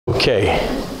Okay.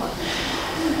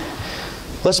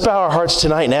 Let's bow our hearts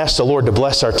tonight and ask the Lord to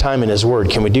bless our time in His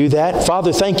Word. Can we do that?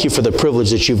 Father, thank you for the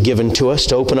privilege that you've given to us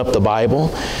to open up the Bible.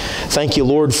 Thank you,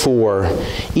 Lord, for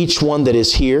each one that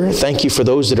is here. Thank you for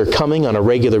those that are coming on a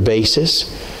regular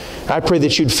basis. I pray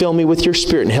that you'd fill me with your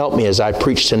Spirit and help me as I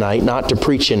preach tonight, not to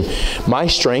preach in my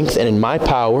strength and in my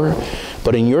power,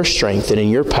 but in your strength and in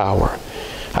your power.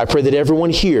 I pray that everyone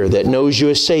here that knows you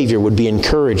as Savior would be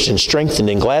encouraged and strengthened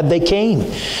and glad they came.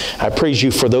 I praise you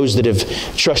for those that have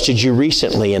trusted you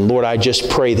recently, and Lord, I just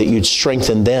pray that you'd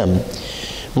strengthen them.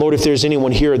 Lord, if there's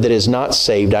anyone here that is not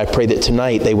saved, I pray that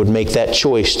tonight they would make that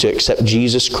choice to accept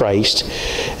Jesus Christ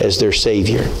as their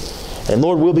Savior. And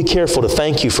Lord, we'll be careful to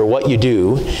thank you for what you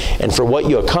do and for what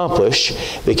you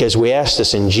accomplish, because we ask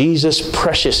this in Jesus'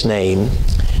 precious name.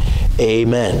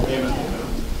 Amen. Amen.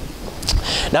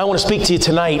 Now I want to speak to you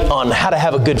tonight on how to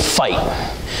have a good fight.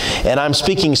 And I'm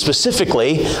speaking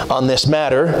specifically on this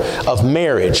matter of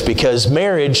marriage, because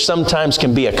marriage sometimes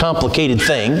can be a complicated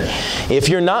thing. If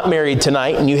you're not married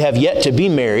tonight and you have yet to be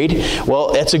married,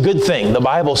 well, that's a good thing. The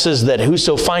Bible says that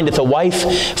whoso findeth a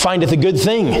wife findeth a good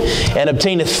thing and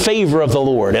obtaineth favor of the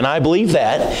Lord. And I believe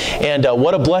that. And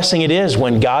what a blessing it is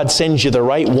when God sends you the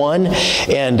right one.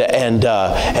 And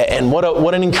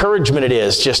what an encouragement it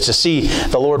is just to see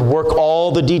the Lord work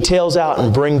all the details out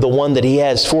and bring the one that He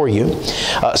has for you.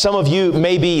 Some of you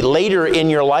may be later in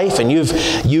your life and you've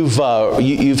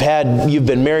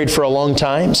been married for a long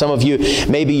time. Some of you,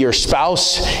 maybe your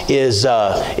spouse is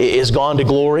gone to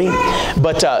glory.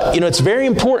 But it's very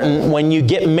important when you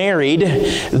get married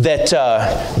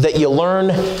that you learn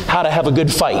how to have a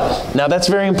good fight. Now that's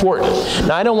very important.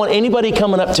 Now I don't want anybody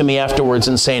coming up to me afterwards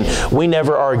and saying we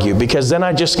never argue, because then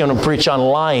I'm just going to preach on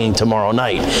lying tomorrow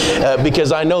night,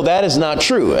 because I know that is not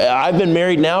true. I've been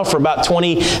married now for about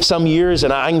 20 some years,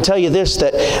 and I can tell you this,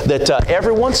 that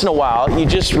every once in a while you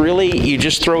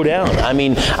just throw down. I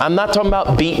mean, I'm not talking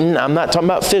about beating, I'm not talking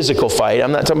about physical fight,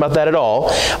 I'm not talking about that at all,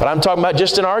 but I'm talking about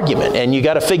just an argument, and you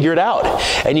got to figure it out,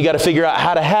 and you got to figure out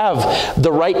how to have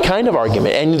the right kind of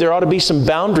argument, and there ought to be some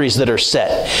boundaries that are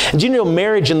set. And do you know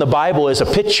marriage in the Bible is a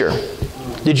picture?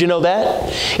 Did you know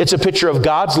that? It's a picture of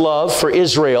God's love for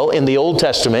Israel in the Old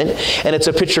Testament, and it's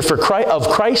a picture of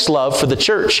Christ's love for the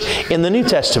church in the New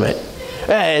Testament.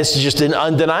 It's just an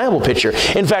undeniable picture.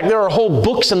 In fact, there are whole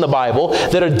books in the Bible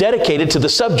that are dedicated to the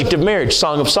subject of marriage,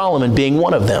 Song of Solomon being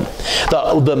one of them.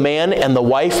 The man and the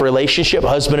wife relationship,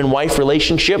 husband and wife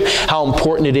relationship, how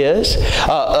important it is.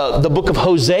 The book of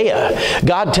Hosea,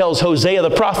 God tells Hosea the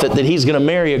prophet that he's going to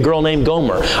marry a girl named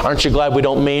Gomer. Aren't you glad we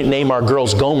don't name our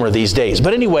girls Gomer these days?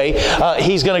 But anyway,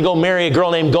 he's going to go marry a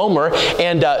girl named Gomer,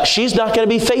 and she's not going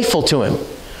to be faithful to him.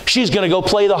 She's going to go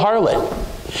play the harlot.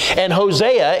 And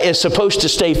Hosea is supposed to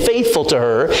stay faithful to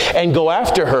her and go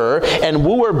after her and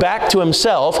woo her back to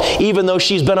himself, even though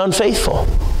she's been unfaithful.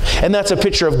 And that's a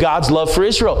picture of God's love for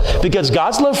Israel, because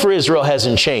God's love for Israel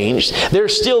hasn't changed. They're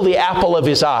still the apple of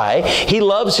His eye. He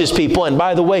loves His people. And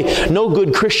by the way, no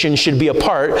good Christian should be a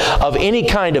part of any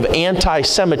kind of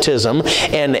anti-Semitism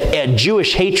and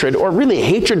Jewish hatred, or really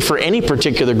hatred for any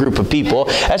particular group of people.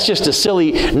 That's just a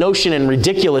silly notion and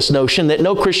ridiculous notion that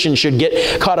no Christian should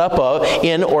get caught up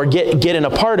in or get in a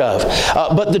part of.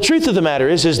 But the truth of the matter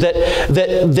is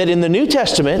that in the New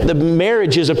Testament, the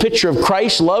marriage is a picture of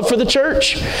Christ's love for the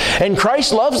church. And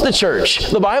Christ loves the church.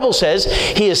 The Bible says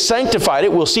He has sanctified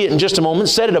it. We'll see it in just a moment.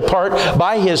 Set it apart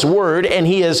by His Word. And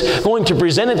He is going to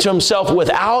present it to Himself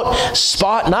without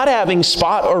spot, not having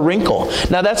spot or wrinkle.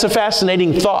 Now that's a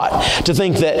fascinating thought, to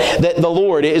think that the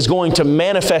Lord is going to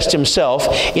manifest Himself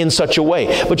in such a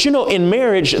way. But in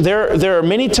marriage, there are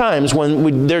many times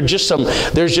when there's just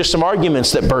some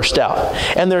arguments that burst out.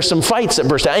 And there's some fights that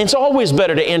burst out. And it's always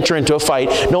better to enter into a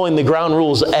fight knowing the ground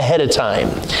rules ahead of time.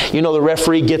 The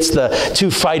referee gets the two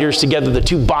fighters together, the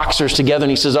two boxers together, and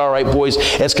he says, all right, boys,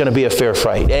 it's going to be a fair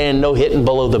fight, and no hitting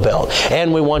below the belt.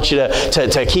 And we want you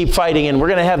to keep fighting, and we're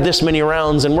going to have this many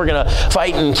rounds, and we're going to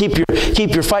fight and keep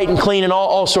your fighting clean, and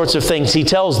all sorts of things. He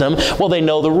tells them, well, they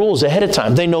know the rules ahead of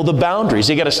time. They know the boundaries.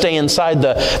 They got to stay inside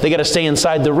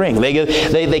the ring.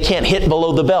 They can't hit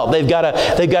below the belt. They've got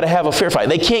to have a fair fight.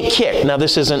 They can't kick. Now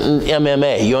this isn't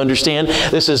MMA. You understand?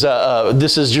 This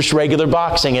is just regular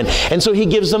boxing, and so he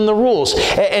gives them the rules.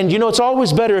 And it's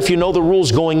always better if you know the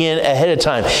rules going in ahead of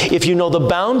time. If you know the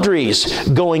boundaries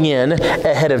going in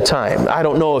ahead of time. I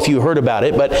don't know if you heard about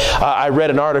it, but I read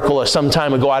an article some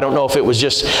time ago. I don't know if it was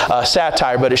just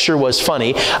satire, but it sure was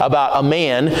funny, about a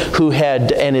man who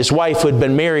and his wife who had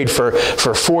been married for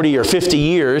 40 or 50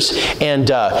 years,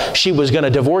 and she was going to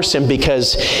divorce him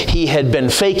because he had been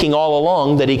faking all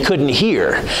along that he couldn't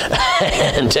hear.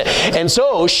 and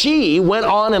so she went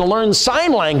on and learned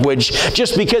sign language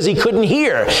just because he couldn't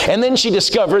hear. And then she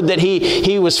discovered that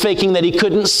he was faking that he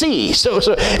couldn't see.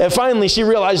 And finally she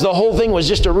realized the whole thing was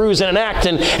just a ruse and an act,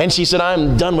 and she said,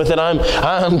 I'm done with it.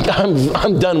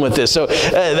 I'm done with this. So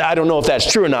I don't know if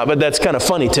that's true or not, but that's kind of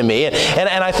funny to me.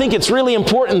 And I think it's really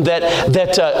important that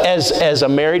as a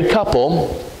married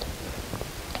couple,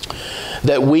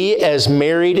 that we as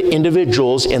married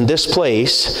individuals in this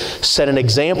place set an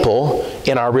example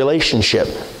in our relationship.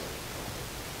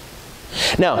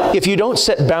 Now, if you don't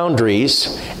set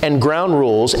boundaries and ground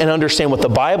rules and understand what the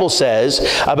Bible says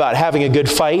about having a good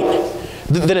fight,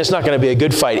 then it's not going to be a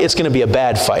good fight. It's going to be a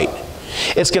bad fight.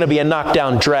 It's going to be a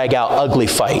knockdown, drag-out, ugly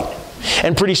fight.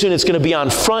 And pretty soon it's going to be on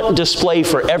front display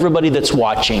for everybody that's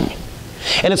watching.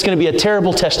 And it's going to be a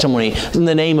terrible testimony in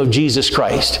the name of Jesus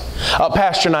Christ.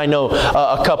 Pastor and I know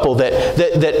a couple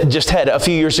that just had a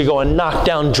few years ago a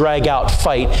knockdown, drag-out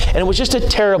fight, and it was just a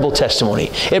terrible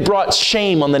testimony. It brought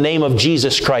shame on the name of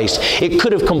Jesus Christ. It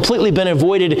could have completely been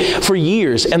avoided for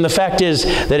years, and the fact is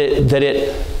that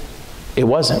it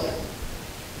wasn't.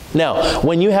 Now,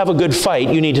 when you have a good fight,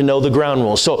 you need to know the ground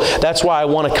rules. So that's why I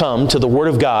want to come to the Word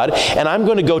of God. And I'm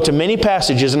going to go to many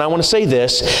passages, and I want to say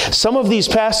this. Some of these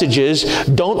passages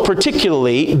don't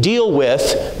particularly deal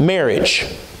with marriage,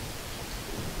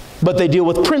 but they deal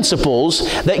with principles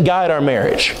that guide our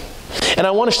marriage. And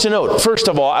I want us to note, first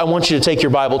of all, I want you to take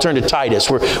your Bible, turn to Titus.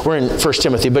 We're in 1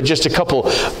 Timothy, but just a couple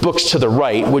books to the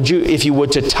right. Would you, if you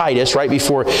would, to Titus, right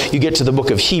before you get to the book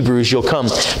of Hebrews, you'll come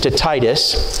to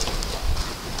Titus.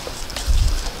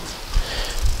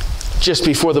 Just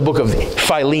before the book of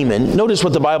Philemon. Notice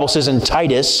what the Bible says in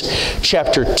Titus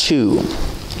chapter 2.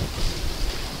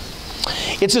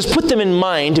 It says, put them in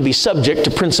mind to be subject to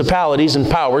principalities and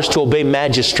powers, to obey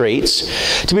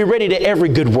magistrates, to be ready to every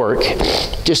good work,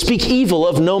 to speak evil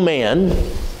of no man,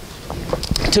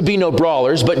 to be no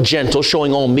brawlers, but gentle,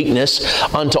 showing all meekness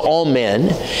unto all men.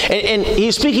 And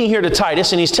he's speaking here to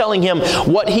Titus, and he's telling him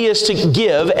what he is to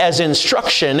give as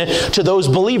instruction to those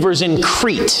believers in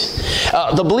Crete.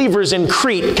 The believers in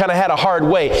Crete kind of had a hard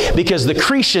way because the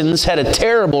Cretians had a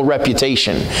terrible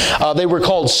reputation. They were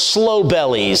called slow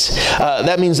bellies.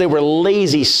 That means they were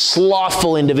lazy,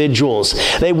 slothful individuals.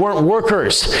 They weren't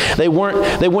workers. They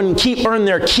wouldn't earn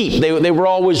their keep. They were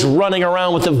always running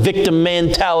around with a victim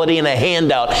mentality and a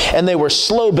handout. And they were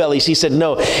slow bellies. He said,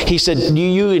 no. He said,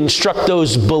 you instruct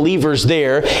those believers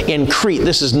there in Crete.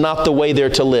 This is not the way they're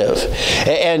to live.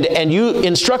 And you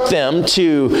instruct them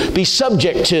to be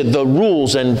subject to the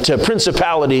rules and to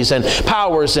principalities and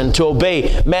powers and to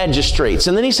obey magistrates.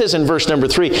 And then he says in verse number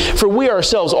 3, for we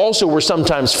ourselves also were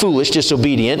sometimes foolish,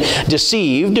 disobedient,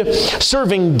 deceived,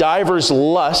 serving divers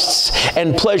lusts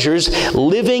and pleasures,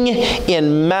 living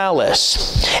in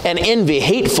malice and envy,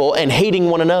 hateful and hating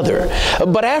one another.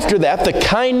 But after that, the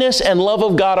kindness and love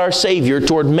of God our Savior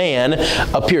toward man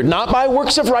appeared, not by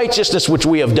works of righteousness which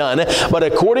we have done, but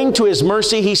according to His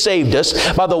mercy He saved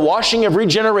us by the washing of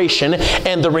regeneration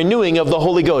and the renewing of the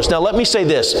Holy Ghost. Now let me say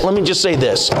this. Let me just say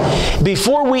this.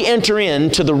 Before we enter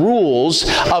into the rules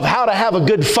of how to have a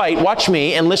good fight, watch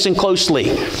me and listen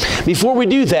closely. Before we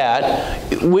do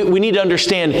that, we need to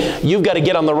understand you've got to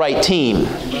get on the right team.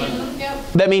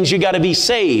 That means you got to be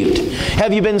saved.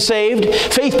 Have you been saved?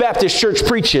 Faith Baptist Church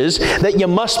preaches that you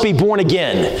must be born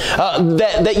again.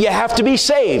 That you have to be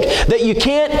saved. That you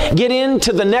can't get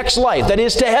into the next life, that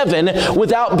is to heaven,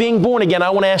 without being born again. I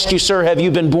want to ask you, sir, have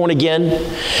you been born again?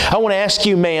 I want to ask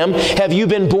you, ma'am, have you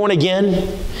been born again?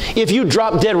 If you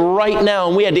drop dead right now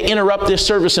and we had to interrupt this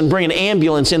service and bring an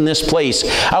ambulance in this place,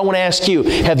 I want to ask you,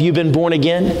 have you been born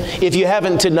again? If you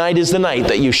haven't, tonight is the night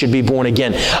that you should be born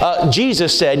again.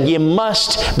 Jesus said you must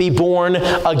be born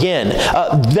again.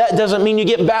 That doesn't mean you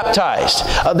get baptized.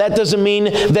 That doesn't mean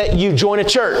that you join a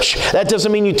church. That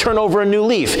doesn't mean you turn over a new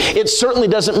leaf. It certainly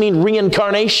doesn't mean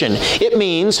reincarnation. It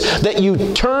means that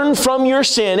you turn from your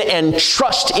sin and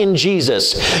trust in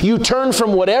Jesus. You turn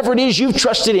from whatever it is you've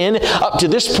trusted in up to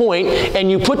this point,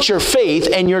 and you put your faith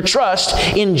and your trust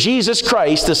in Jesus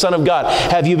Christ, the Son of God.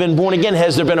 Have you been born again?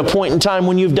 Has there been a point in time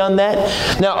when you've done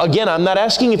that? Now, again, I'm not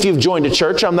asking if you've joined a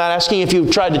church. I'm not asking if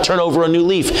you've tried to turn over a new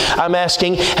leaf. I'm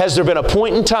asking, has there been a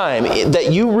point in time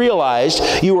that you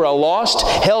realized you were a lost,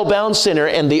 hell-bound sinner,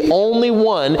 and the only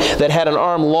one that had an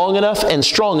arm long enough and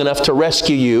strong enough to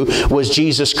rescue you was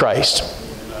Jesus Christ?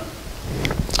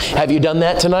 Have you done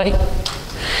that tonight?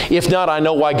 If not, I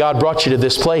know why God brought you to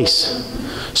this place.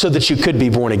 so that you could be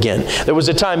born again. There was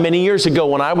a time many years ago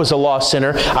when I was a lost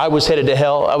sinner. I was headed to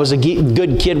hell. I was a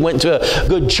good kid, went to a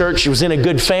good church, was in a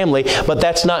good family, but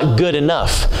that's not good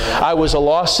enough. I was a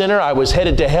lost sinner. I was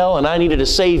headed to hell, and I needed a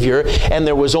Savior, and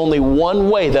there was only one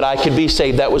way that I could be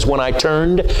saved. That was when I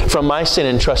turned from my sin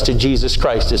and trusted Jesus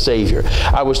Christ as Savior.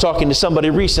 I was talking to somebody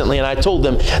recently, and I told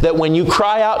them that when you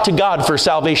cry out to God for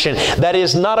salvation, that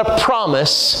is not a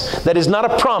promise. That is not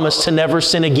a promise to never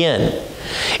sin again.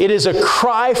 It is a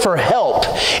cry for help.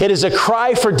 It is a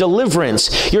cry for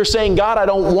deliverance. You're saying, God, I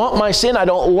don't want my sin. I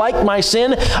don't like my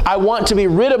sin. I want to be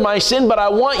rid of my sin, but I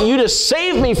want you to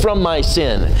save me from my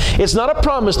sin. It's not a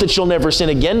promise that you'll never sin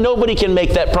again. Nobody can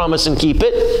make that promise and keep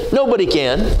it. Nobody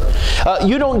can.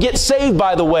 You don't get saved,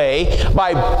 by the way,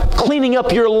 by cleaning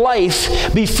up your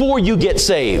life before you get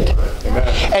saved.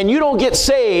 Amen. And you don't get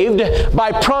saved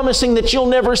by promising that you'll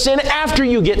never sin after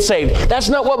you get saved. That's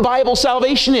not what Bible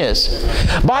salvation is.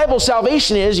 Bible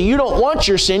salvation is you don't want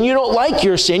your sin, you don't like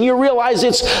your sin, you realize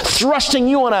it's thrusting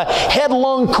you on a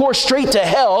headlong course straight to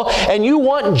hell, and you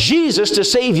want Jesus to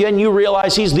save you, and you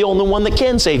realize He's the only one that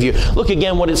can save you. Look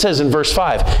again what it says in verse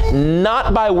 5.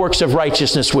 Not by works of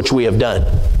righteousness which we have done.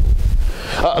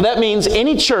 That means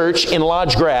any church in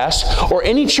Lodge Grass or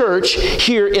any church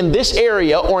here in this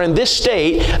area or in this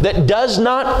state that does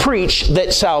not preach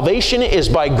that salvation is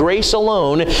by grace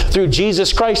alone, through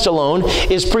Jesus Christ alone,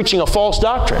 is preaching a false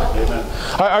doctrine.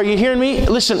 Are you hearing me?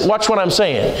 Listen, watch what I'm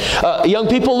saying. Young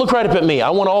people, look right up at me. I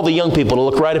want all the young people to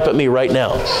look right up at me right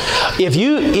now. If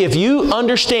you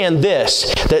understand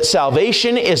this, that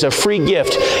salvation is a free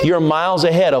gift, you're miles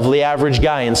ahead of the average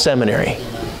guy in seminary.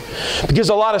 Because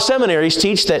a lot of seminaries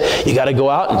teach that you got to go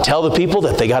out and tell the people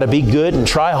that they got to be good and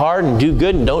try hard and do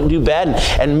good and don't do bad,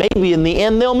 and maybe in the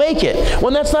end they'll make it.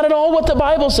 When that's not at all what the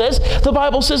Bible says. The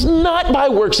Bible says not by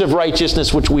works of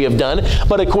righteousness which we have done,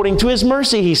 but according to His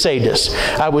mercy He saved us.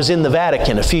 I was in the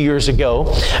Vatican a few years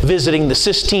ago visiting the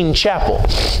Sistine Chapel,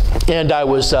 and I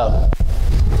was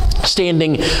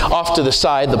standing off to the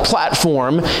side, the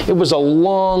platform. It was a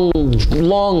long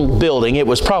building. It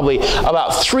was probably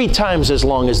about 3 times as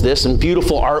long as this, and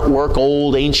beautiful artwork,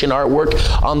 old ancient artwork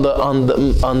on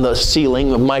the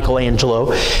ceiling of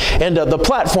Michelangelo. And the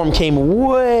platform came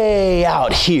way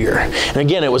out here. And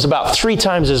again, it was about 3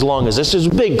 times as long as this. It was a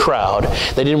big crowd.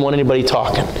 They didn't want anybody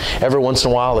talking. Every once in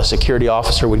a while, a security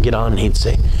officer would get on and he'd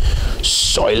say,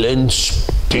 "Silence,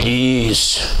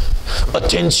 please.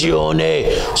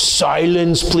 Attenzione,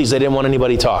 silence, please." They didn't want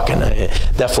anybody talking.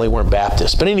 Definitely weren't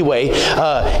Baptists. But anyway,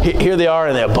 here they are,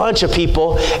 and there are a bunch of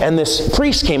people, and this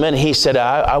priest came in, and he said,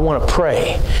 I want to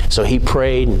pray. So he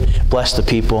prayed and blessed the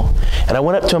people. And I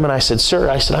went up to him and I said, "Sir,"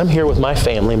 I said, "I'm here with my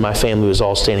family." My family was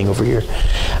all standing over here.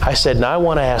 I said, "Now I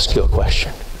want to ask you a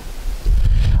question."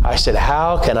 I said,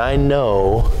 "How can I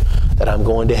know that I'm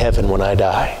going to heaven when I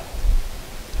die?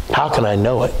 How can I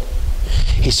know it?"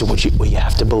 He said, well, you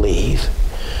have to believe.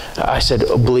 I said,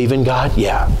 "Believe in God?"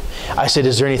 "Yeah." I said,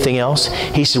 "Is there anything else?"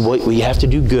 He said, well, you have to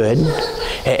do good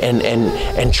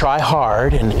and try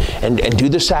hard and do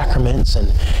the sacraments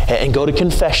and go to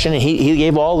confession." And he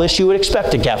gave all this you would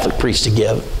expect a Catholic priest to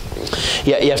give.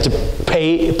 Yeah, you have to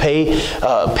pay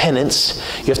penance.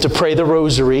 You have to pray the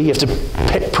rosary. You have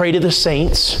to pray to the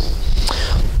saints.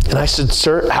 And I said,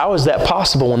 "Sir, how is that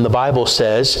possible when the Bible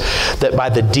says that by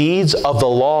the deeds of the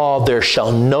law there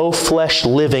shall no flesh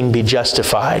living be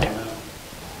justified?"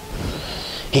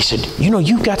 He said,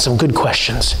 "You've got some good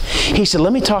questions." He said,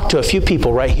 "Let me talk to a few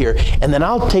people right here, and then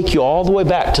I'll take you all the way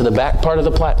back to the back part of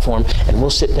the platform, and we'll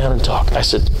sit down and talk." I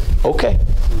said, "Okay."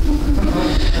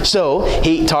 So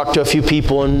he talked to a few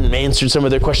people and answered some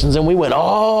of their questions, and we went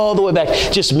all the way back,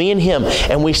 just me and him,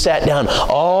 and we sat down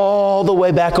all the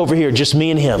way back over here, just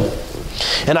me and him.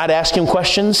 And I'd ask him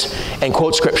questions and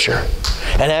quote Scripture,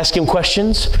 and ask him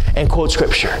questions and quote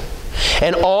Scripture.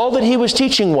 And all that he was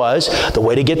teaching was the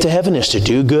way to get to heaven is to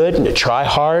do good and to try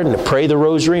hard and to pray the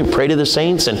rosary and pray to the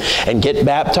saints and get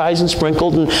baptized and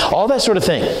sprinkled and all that sort of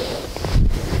thing.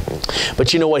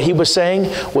 But you know what he was saying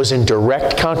was in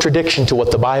direct contradiction to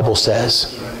what the Bible says.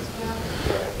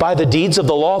 By the deeds of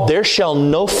the law, there shall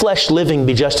no flesh living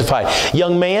be justified.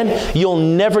 Young man, you'll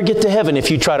never get to heaven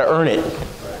if you try to earn it.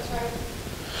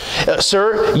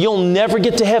 Sir, you'll never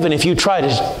get to heaven if you try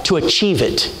to achieve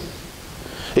it.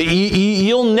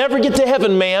 You'll never get to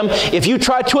heaven, ma'am, if you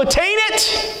try to attain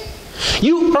it.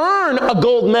 You earn a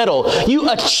gold medal. You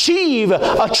achieve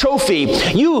a trophy.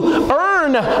 You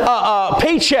earn a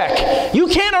paycheck. You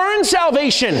can't earn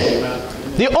salvation.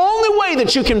 The only way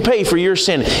that you can pay for your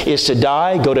sin is to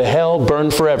die, go to hell, burn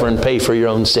forever, and pay for your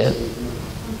own sin.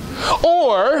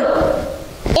 Or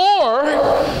Or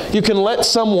you can let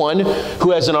someone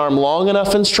who has an arm long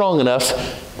enough and strong enough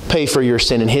pay for your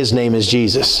sin, and his name is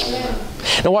Jesus.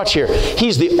 Now watch here.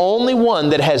 He's the only one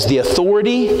that has the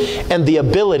authority and the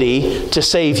ability to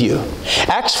save you.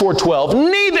 Acts 4:12,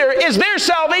 neither is there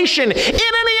salvation in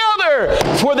any other,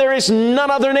 for there is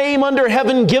none other name under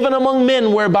heaven given among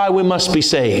men whereby we must be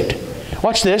saved.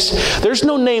 Watch this. There's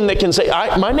no name that can save.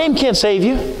 My name can't save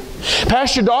you.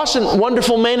 Pastor Dawson,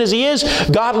 wonderful man as he is,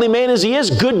 godly man as he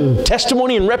is, good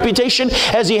testimony and reputation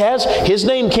as he has, his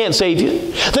name can't save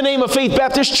you. The name of Faith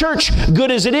Baptist Church,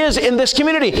 good as it is in this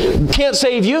community, can't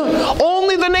save you.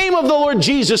 Only the name of the Lord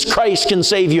Jesus Christ can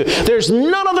save you. There's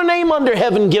none other name under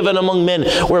heaven given among men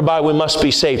whereby we must be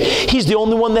saved. He's the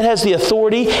only one that has the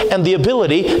authority and the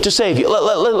ability to save you.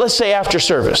 Let's say after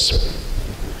service,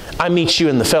 I meet you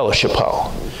in the fellowship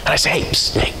hall, and I say,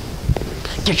 hey,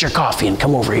 get your coffee and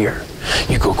come over here.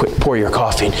 You go quick, pour your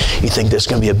coffee, and you think there's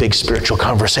going to be a big spiritual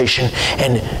conversation.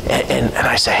 And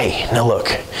I say, hey, now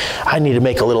look, I need to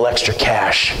make a little extra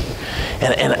cash.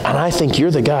 And I think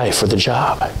you're the guy for the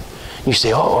job. You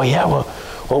say, oh yeah, well,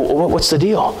 what's the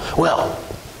deal? Well,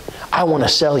 I want to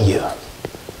sell you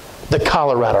the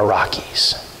Colorado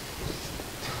Rockies.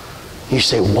 You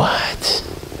say, what?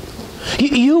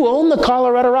 You own the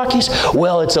Colorado Rockies?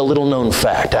 Well, it's a little known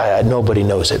fact. Nobody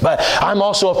knows it. But I'm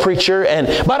also a preacher,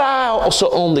 but I also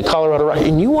own the Colorado Rockies.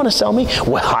 And you want to sell me?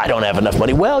 Well, I don't have enough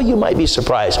money. Well, you might be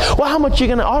surprised. Well, how much are you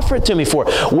going to offer it to me for?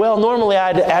 Well, normally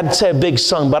I'd say a big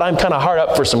sum, but I'm kind of hard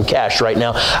up for some cash right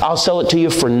now. I'll sell it to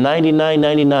you for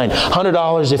 $99.99.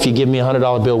 $100 if you give me a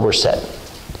 $100 bill, we're set.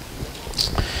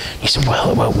 He said,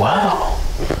 well, wow.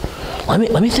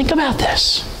 Let me think about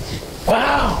this.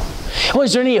 Wow. Well,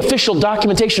 is there any official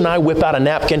documentation? I whip out a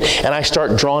napkin and I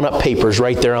start drawing up papers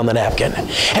right there on the napkin.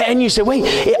 And you say, wait,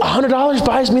 $100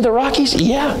 buys me the Rockies?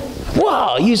 Yeah.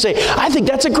 Wow. You say, I think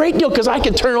that's a great deal because I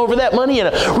can turn over that money in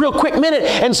a real quick minute.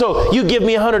 And so you give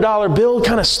me a $100 bill,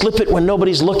 kind of slip it when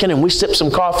nobody's looking, and we sip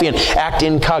some coffee and act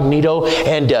incognito,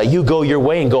 and you go your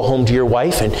way and go home to your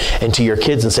wife and to your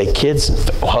kids and say, kids,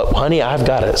 honey, I've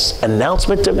got an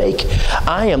announcement to make.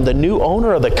 I am the new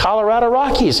owner of the Colorado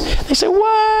Rockies. They say,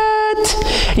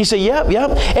 what? You say, yep.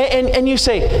 And you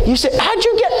say, how'd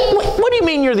you get, what do you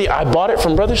mean you're I bought it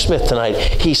from Brother Smith tonight.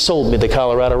 He sold me the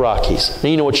Colorado Rockies.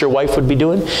 And you know what your wife would be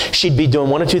doing? She'd be doing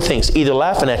one of two things, either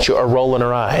laughing at you or rolling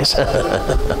her eyes.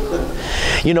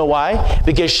 You know why?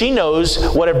 Because she knows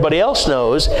what everybody else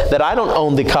knows, that I don't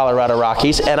own the Colorado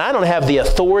Rockies, and I don't have the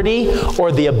authority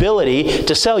or the ability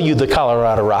to sell you the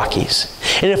Colorado Rockies.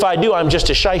 And if I do, I'm just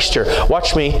a shyster.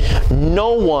 Watch me.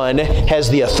 No one has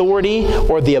the authority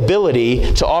or the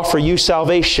ability to offer you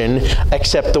salvation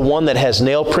except the one that has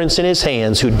nail prints in his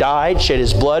hands, who died, shed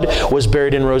his blood, was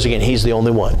buried, and rose again. He's the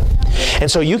only one.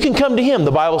 And so you can come to him.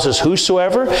 The Bible says,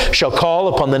 whosoever shall call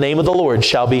upon the name of the Lord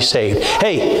shall be saved.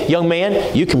 Hey, young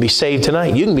man, you can be saved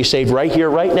tonight. You can be saved right here,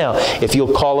 right now, if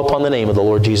you'll call upon the name of the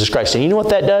Lord Jesus Christ. And you know what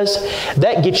that does?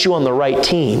 That gets you on the right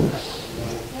team.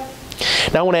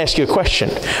 Now I want to ask you a question.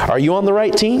 Are you on the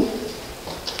right team?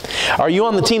 Are you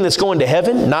on the team that's going to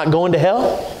heaven, not going to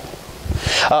hell?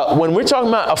 When we're talking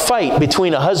about a fight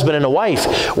between a husband and a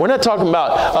wife, we're not talking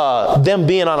about them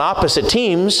being on opposite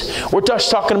teams. We're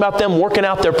just talking about them working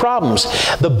out their problems.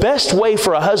 The best way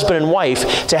for a husband and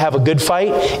wife to have a good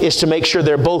fight is to make sure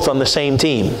they're both on the same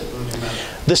team.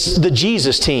 The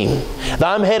Jesus team, the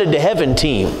I'm headed to heaven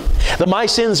team, the my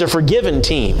sins are forgiven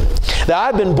team, the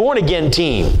I've been born again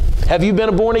team. Have you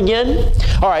been born again?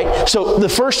 All right, so the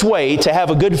first way to have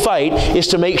a good fight is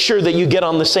to make sure that you get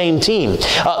on the same team.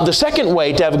 The second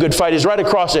way to have a good fight is right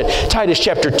across it, Titus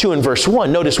chapter 2 and verse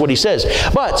 1. Notice what he says.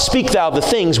 But speak thou the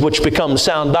things which become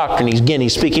sound doctrine.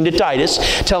 He's speaking to Titus,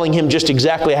 telling him just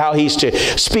exactly how he's to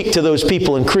speak to those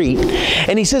people in Crete.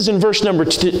 And he says in verse number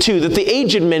 2 that the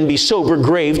aged men be sober,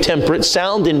 grave, temperate,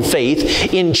 sound in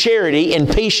faith, in charity, in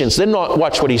patience. Then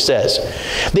watch what he says.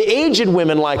 The aged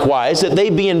women likewise, that they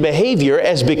be in behavior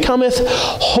as becometh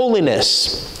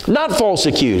holiness, not false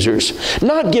accusers,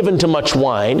 not given to much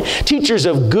wine, teachers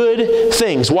of good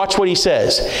things. Watch what he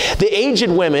says. The aged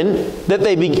women, that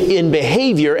they be in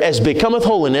behavior as becometh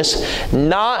holiness,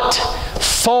 not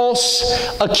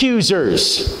false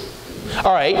accusers.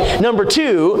 All right, number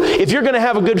 2, if you're going to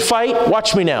have a good fight,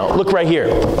 watch me now. Look right here.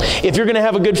 If you're going to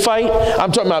have a good fight,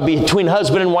 I'm talking about between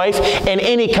husband and wife and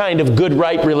any kind of good,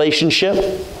 right relationship,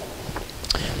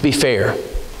 be fair.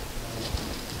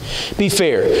 Be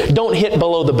fair. Don't hit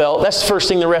below the belt. That's the first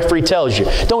thing the referee tells you.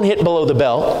 Don't hit below the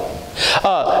belt.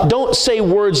 Don't say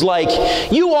words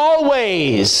like, you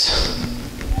always,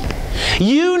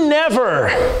 you never.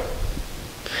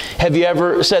 Have you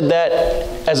ever said that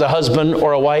as a husband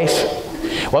or a wife?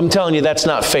 Well, I'm telling you that's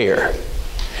not fair,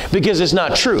 because it's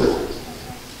not true.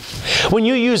 When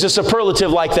you use a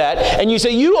superlative like that and you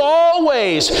say, you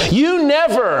always, you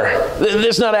never,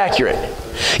 that's not accurate.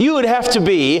 You would have to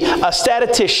be a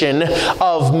statistician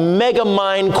of mega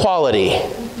mind quality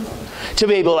to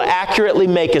be able to accurately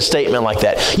make a statement like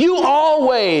that. You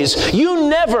always, you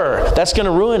never, that's going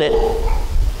to ruin it.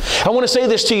 I want to say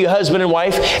this to you, husband and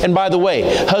wife. And by the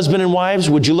way, husband and wives,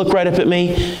 would you look right up at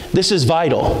me? This is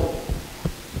vital.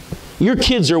 Your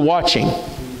kids are watching.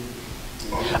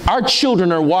 Our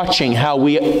children are watching how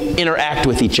we interact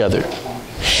with each other.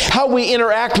 How we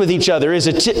interact with each other is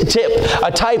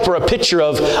a type or a picture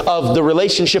of the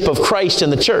relationship of Christ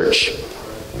and the church.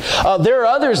 There are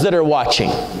others that are watching.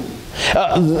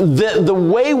 The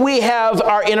way we have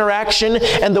our interaction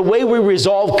and the way we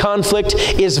resolve conflict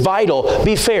is vital.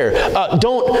 Be fair.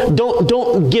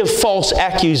 Don't give false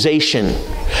accusation.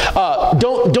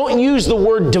 Don't use the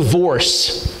word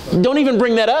divorce. Don't even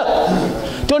bring that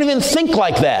up. Don't even think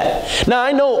like that. Now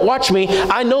I know, watch me,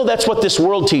 I know that's what this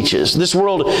world teaches. This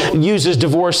world uses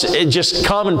divorce just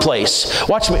commonplace.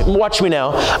 Watch me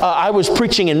now. I was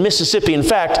preaching in Mississippi. In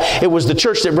fact, it was the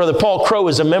church that Brother Paul Crow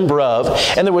is a member of,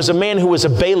 and there was a man who was a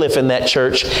bailiff in that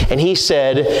church, and he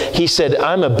said,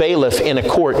 I'm a bailiff in a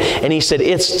court, and he said,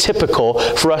 it's typical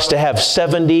for us to have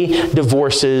 70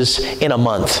 divorces in a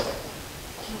month.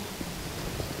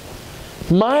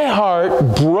 My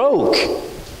heart broke.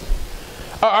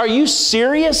 Are you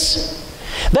serious?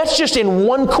 That's just in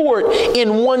one court,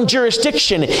 in one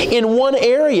jurisdiction, in one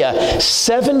area.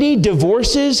 70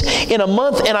 divorces in a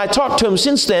month. And I talked to him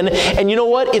since then, and you know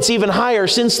what? It's even higher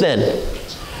since then.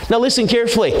 Now listen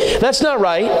carefully. That's not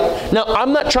right. Now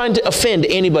I'm not trying to offend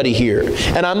anybody here,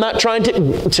 and I'm not trying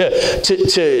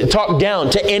to talk down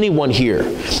to anyone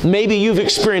here. Maybe you've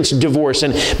experienced divorce,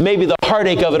 and maybe the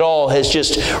heartache of it all has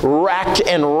just racked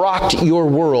and rocked your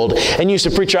world. And you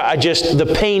say, preacher,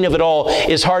 the pain of it all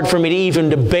is hard for me to even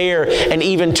to bear and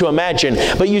even to imagine.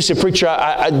 But you say, preacher,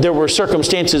 there were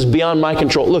circumstances beyond my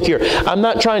control. Look here, I'm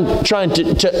not trying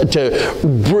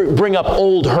to bring up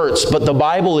old hurts, but the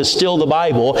Bible is still the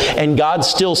Bible. And God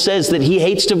still says that He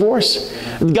hates divorce.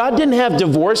 God didn't have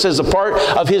divorce as a part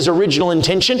of His original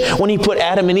intention when He put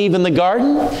Adam and Eve in the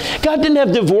garden. God didn't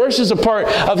have divorce as a part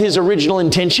of His original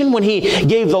intention when He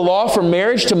gave the law for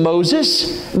marriage to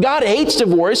Moses. God hates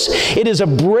divorce. It is a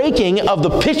breaking of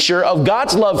the picture of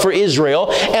God's love for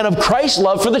Israel and of Christ's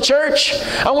love for the church.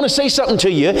 I want to say something to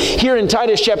you. Here in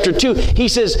Titus chapter 2, he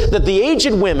says that the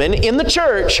aged women in the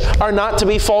church are not to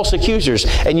be false accusers.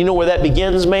 And you know where that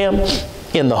begins, ma'am?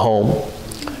 In the home.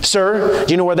 Sir,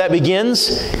 do you know where that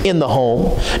begins? In the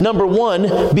home. Number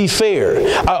one, be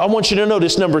fair. I want you to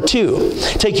notice number two.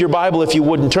 Take your Bible, if you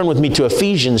would, and turn with me to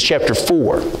Ephesians chapter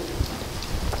 4.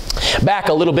 Back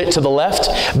a little bit to the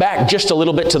left. Back just a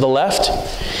little bit to the left.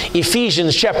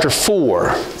 Ephesians chapter 4.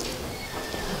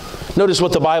 Notice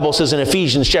what the Bible says in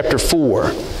Ephesians chapter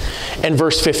 4 and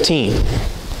verse 15.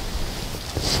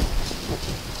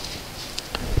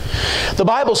 The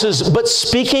Bible says, but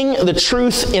speaking the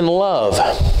truth in love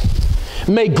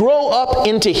may grow up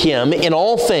into Him in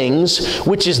all things,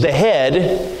 which is the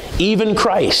head, even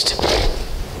Christ.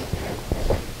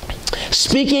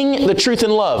 Speaking the truth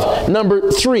in love.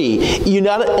 Number three, you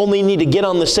not only need to get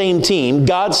on the same team,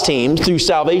 God's team, through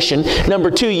salvation.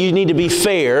 Number two, you need to be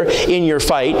fair in your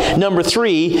fight. Number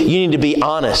three, you need to be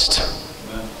honest.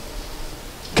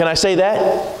 Can I say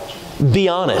that? Be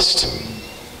honest.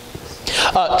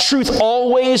 Truth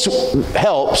always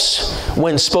helps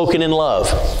when spoken in love.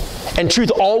 And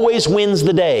truth always wins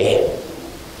the day.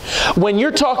 When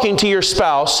you're talking to your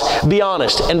spouse, be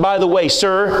honest. And by the way,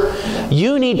 sir,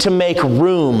 you need to make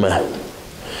room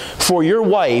for your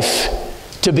wife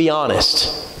to be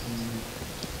honest.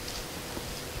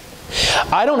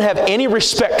 I don't have any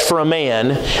respect for a man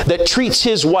that treats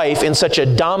his wife in such a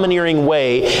domineering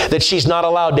way that she's not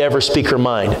allowed to ever speak her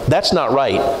mind. That's not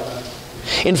right.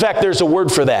 In fact, there's a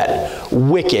word for that,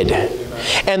 wicked.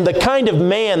 And the kind of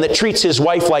man that treats his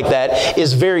wife like that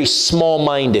is very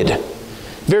small-minded,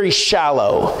 very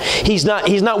shallow. He's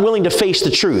not willing to face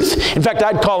the truth. In fact,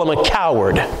 I'd call him a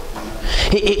coward.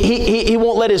 He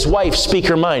won't let his wife speak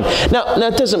her mind. Now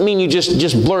that doesn't mean you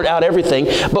just blurt out everything,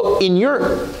 but in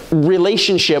your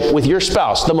relationship with your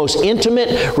spouse, the most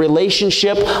intimate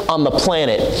relationship on the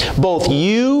planet, both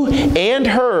you and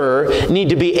her need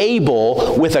to be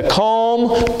able, with a calm,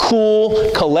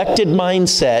 cool, collected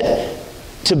mindset,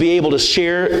 to be able to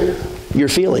share your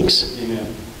feelings.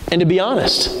 Amen. And to be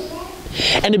honest.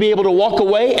 And to be able to walk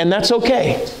away, and that's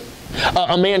okay.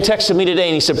 A man texted me today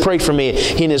and he said, pray for me.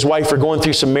 He and his wife are going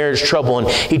through some marriage trouble. And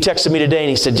he texted me today and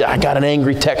he said, I got an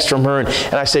angry text from her.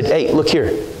 And I said, hey, look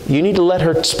here. You need to let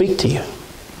her speak to you.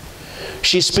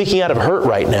 She's speaking out of hurt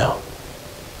right now.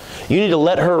 You need to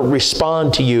let her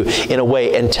respond to you in a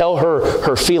way and tell her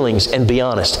her feelings and be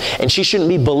honest. And she shouldn't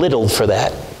be belittled for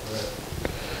that.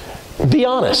 Be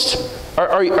honest.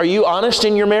 Are you honest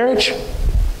in your marriage?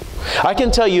 I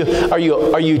can tell you, are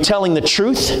you telling the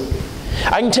truth?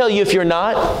 I can tell you if you're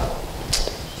not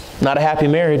a happy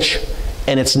marriage,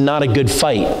 and it's not a good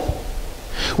fight.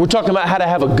 We're talking about how to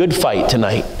have a good fight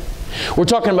tonight. We're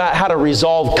talking about how to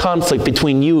resolve conflict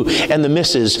between you and the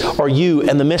missus or you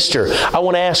and the mister. I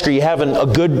want to ask, are you having a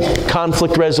good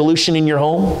conflict resolution in your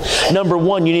home? Number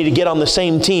one, you need to get on the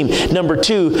same team. Number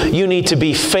two, you need to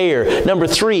be fair. Number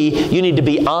three, you need to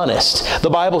be honest. The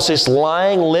Bible says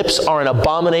lying lips are an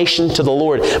abomination to the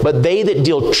Lord, but they that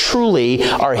deal truly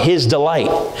are His delight.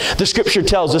 The Scripture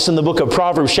tells us in the book of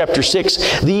Proverbs chapter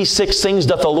 6, these 6 things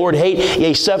doth the Lord hate,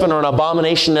 yea, 7 are an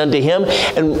abomination unto Him,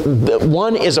 and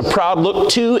one is a proud look,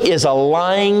 2 is a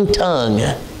lying tongue.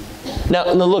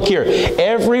 Now look here.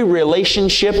 Every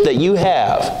relationship that you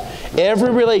have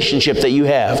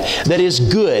that is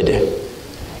good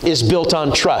is built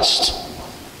on trust.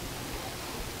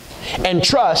 And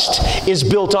trust is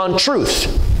built on truth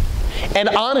and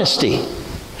honesty.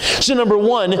 So number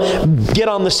one, get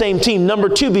on the same team. Number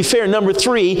two, be fair. Number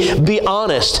three, be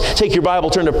honest. Take your Bible,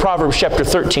 turn to Proverbs chapter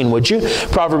 13, would you?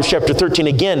 Proverbs chapter 13.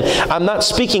 Again, I'm not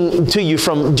speaking to you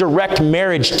from direct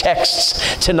marriage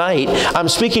texts tonight. I'm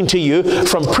speaking to you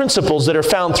from principles that are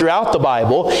found throughout the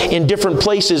Bible in different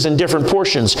places and different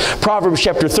portions. Proverbs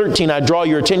chapter 13, I draw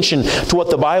your attention to what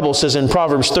the Bible says in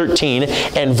Proverbs 13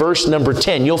 and verse number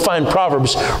 10. You'll find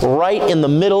Proverbs right in the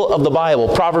middle of the Bible.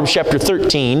 Proverbs chapter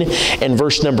 13 and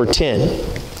verse number 10.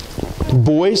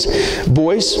 Boys,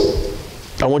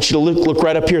 I want you to look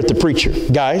right up here at the preacher.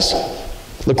 Guys,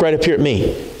 look right up here at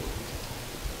me.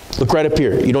 Look right up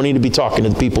here. You don't need to be talking to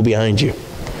the people behind you.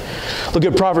 Look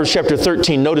at Proverbs chapter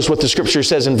 13. Notice what the Scripture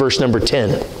says in verse number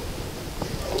 10.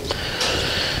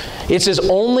 It says,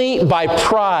 only by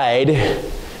pride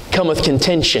cometh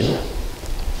contention,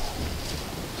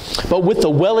 but with the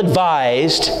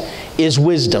well-advised is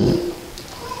wisdom.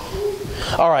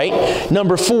 All right,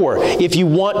 number 4, if you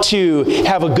want to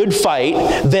have a good fight,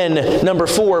 then number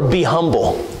 4, be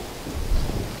humble.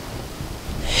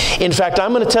 In fact,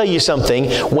 I'm going to tell you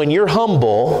something. When you're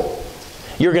humble,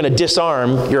 you're going to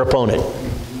disarm your opponent.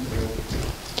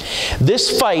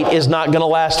 This fight is not going to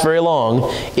last very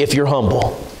long if you're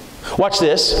humble. Watch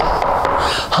this.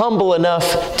 Humble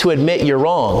enough to admit you're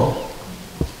wrong.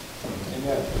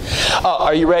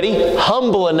 Are you ready?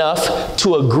 Humble enough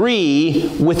to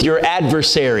agree with your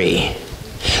adversary.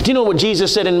 Do you know what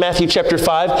Jesus said in Matthew chapter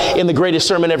 5 in the greatest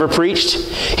sermon ever preached?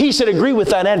 He said, agree with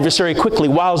thine adversary quickly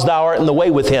whilst thou art in the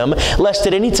way with him, lest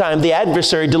at any time the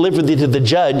adversary deliver thee to the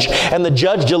judge, and the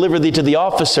judge deliver thee to the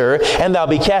officer, and thou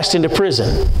be cast into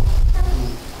prison.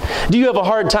 Do you have a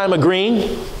hard time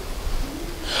agreeing?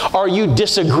 Are you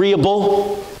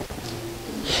disagreeable?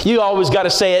 You always got to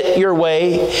say it your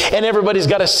way, and everybody's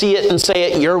got to see it and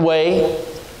say it your way.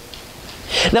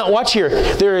 Now watch here.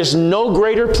 There is no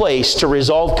greater place to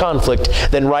resolve conflict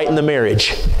than right in the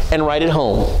marriage and right at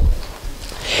home.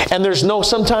 And there's no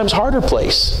sometimes harder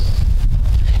place.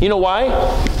 You know why?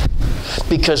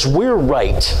 Because we're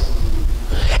right.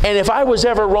 And if I was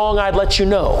ever wrong, I'd let you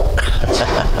know.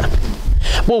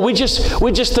 Well, we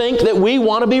just think that we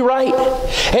want to be right,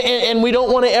 and we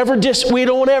don't want to ever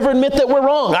admit that we're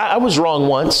wrong. I was wrong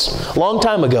once, a long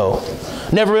time ago.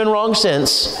 Never been wrong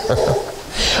since.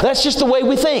 That's just the way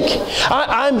we think.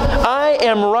 I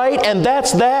am right, and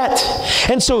that's that.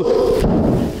 And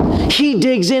so he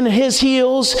digs in his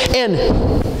heels,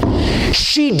 and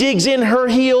she digs in her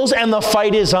heels, and the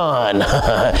fight is on.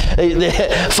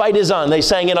 The fight is on. They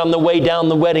sang it on the way down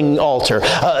the wedding altar.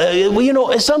 You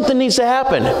know, something needs to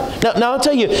happen. Now I'll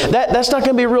tell you, that's not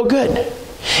going to be real good.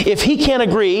 If he can't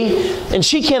agree, and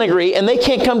she can't agree, and they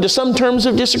can't come to some terms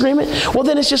of disagreement, well,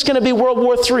 then it's just going to be World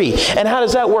War III. And how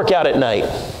does that work out at night?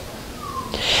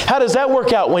 How does that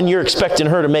work out when you're expecting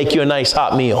her to make you a nice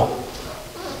hot meal?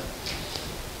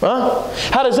 Huh?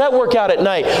 How does that work out at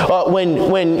night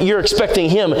when you're expecting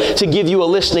him to give you a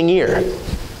listening ear?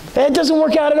 It doesn't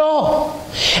work out at all.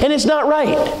 And it's not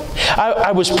right.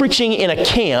 I was preaching in a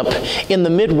camp in the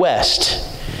Midwest,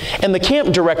 and the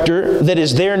camp director that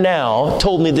is there now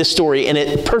told me this story, and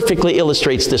it perfectly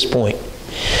illustrates this point.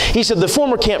 He said the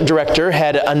former camp director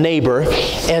had a neighbor,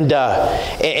 and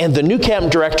the new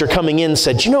camp director coming in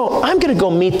said, you know, I'm going to go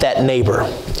meet that neighbor.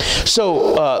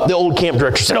 So the old camp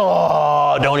director said,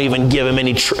 oh, don't even give him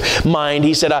any mind.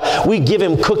 He said, we give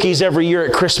him cookies every year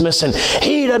at Christmas, and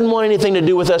he doesn't want anything to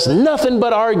do with us, nothing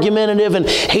but argumentative and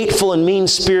hateful and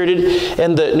mean-spirited.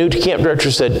 And the new camp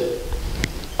director said,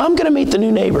 I'm going to meet the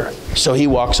new neighbor. So he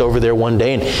walks over there one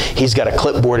day, and he's got a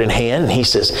clipboard in hand, and he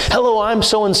says, hello, I'm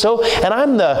so-and-so, and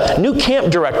I'm the new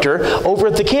camp director over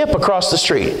at the camp across the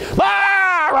street.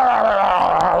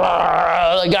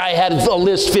 The guy had a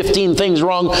list, 15 things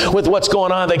wrong with what's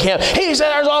going on at the camp. He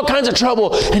said, there's all kinds of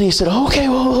trouble. And he said, okay,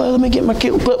 well, let me get my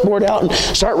clipboard out and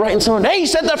start writing something. Hey, he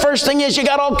said the first thing is you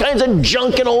got all kinds of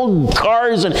junk and old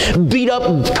cars and beat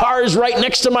up cars right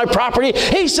next to my property.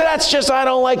 He said, I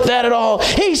don't like that at all.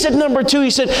 He said, number two,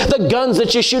 he said, the guns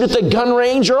that you shoot at the gun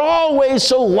range are always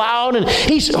so loud. And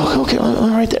he said, oh, okay, all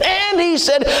right there. And he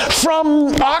said,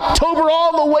 from October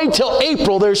all the way till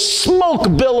April, there's smoke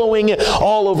billowing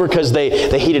all over because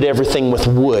they heated everything with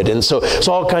wood. And so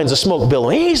all kinds of smoke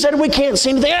billowing. He said, we can't see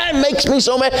anything. That makes me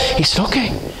so mad. He said, okay.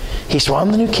 He said, well,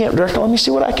 I'm the new camp director. Let me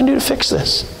see what I can do to fix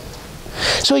this.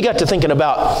 So he got to thinking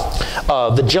about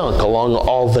the junk along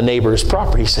all the neighbors'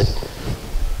 property. He said,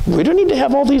 we don't need to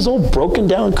have all these old broken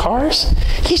down cars.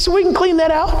 He said, we can clean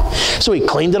that out. So he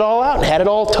cleaned it all out and had it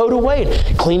all towed away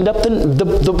and cleaned up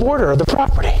the border of the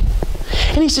property.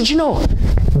 And he said, you know,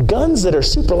 guns that are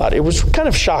super loud. It was kind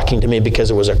of shocking to me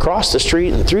because it was across the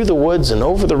street and through the woods and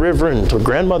over the river and to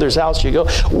grandmother's house. You go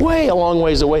way a long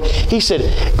ways away. He said,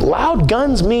 loud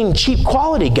guns mean cheap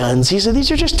quality guns. He said,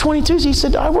 these are just 22s. He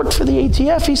said, I worked for the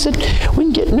ATF. He said, we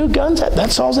can get new guns.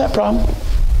 That solves that problem.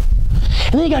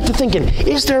 And then he got to thinking,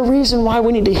 is there a reason why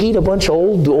we need to heat a bunch of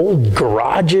old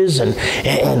garages and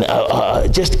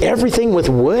just everything with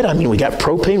wood? I mean, we got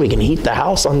propane. We can heat the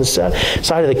house on the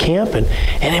side of the camp, and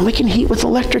then we can heat with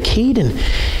electric heat. And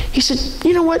he said,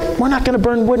 you know what? We're not going to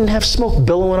burn wood and have smoke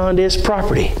billowing onto his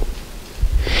property.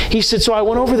 He said, so I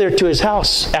went over there to his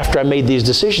house after I made these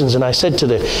decisions, and I said to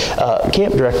the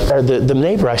camp director, or the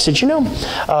neighbor, I said, you know,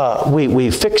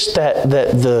 we fixed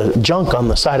the junk on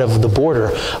the side of the border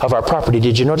of our property.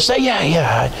 Did you notice that?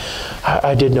 Yeah,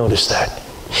 I did notice that.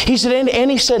 He said,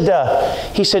 and he said,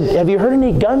 have you heard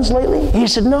any guns lately? He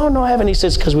said, no, I haven't. He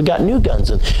says, because we got new guns,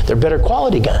 and they're better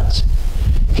quality guns.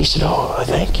 He said, oh,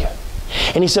 thank you.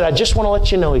 And he said, I just want to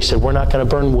let you know, he said, we're not going to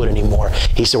burn wood anymore.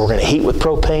 He said, we're going to heat with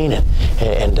propane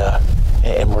and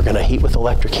we're going to heat with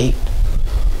electric heat.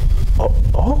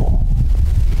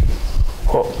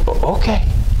 Okay.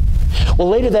 Well,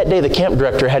 later that day, the camp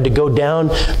director had to go down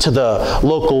to the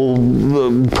local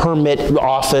permit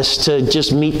office to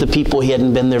just meet the people. He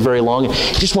hadn't been there very long.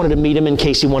 He just wanted to meet him in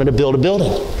case he wanted to build a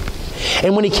building.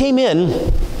 And when he came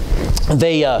in,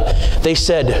 they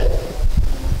said,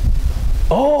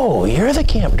 oh, you're the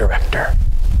camp director.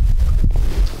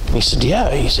 He said,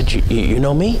 yeah. He said, you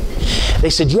know me? They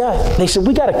said, yeah. They said,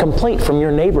 we got a complaint from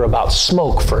your neighbor about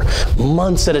smoke for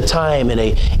months at a time in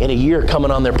a year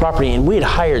coming on their property. And we had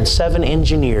hired 7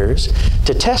 engineers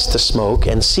to test the smoke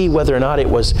and see whether or not it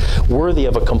was worthy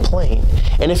of a complaint.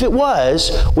 And if it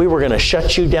was, we were going to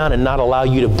shut you down and not allow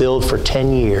you to build for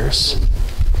 10 years.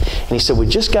 And he said, we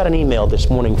just got an email this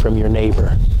morning from your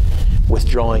neighbor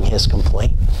withdrawing his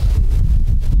complaint.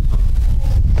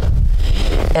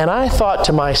 And I thought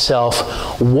to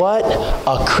myself, what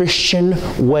a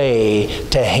Christian way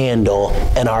to handle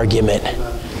an argument.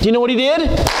 Do you know what he did?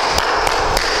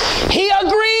 He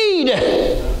agreed.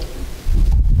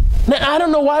 Now, I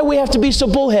don't know why we have to be so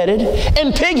bullheaded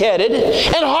and pig-headed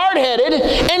and hard-headed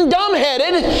and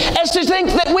dumb-headed as to think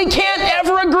that we can't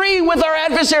ever agree with our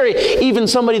adversary, even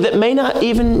somebody that may not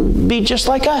even be just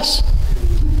like us.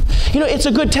 You know, it's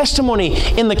a good testimony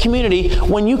in the community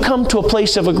when you come to a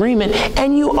place of agreement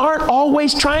and you aren't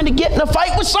always trying to get in a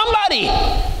fight with somebody,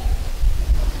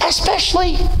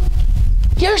 especially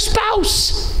your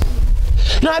spouse.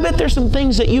 Now, I bet there's some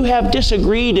things that you have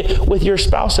disagreed with your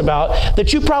spouse about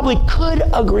that you probably could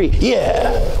agree.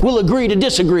 Yeah, we'll agree to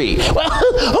disagree. Well,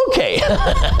 okay.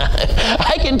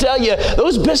 I can tell you,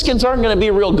 those biscuits aren't going to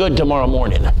be real good tomorrow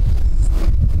morning.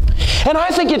 And I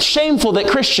think it's shameful that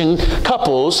Christian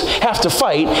couples have to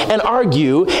fight and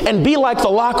argue and be like the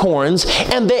Lockhorns,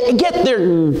 and they get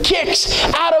their kicks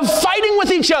out of fighting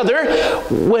with each other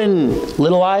when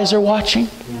little eyes are watching,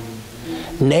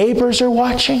 neighbors are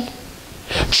watching,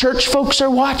 church folks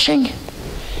are watching.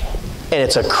 and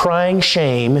it's a crying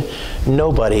shame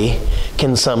nobody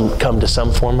can come to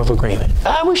some form of agreement.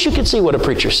 I wish you could see what a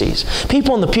preacher sees.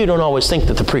 People in the pew don't always think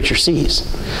that the preacher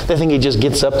sees. They think he just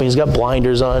gets up and he's got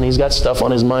blinders on, he's got stuff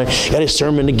on his mind, got his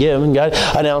sermon to give and got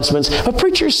announcements. But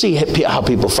preachers see how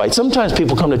people fight. Sometimes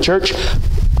people come to church,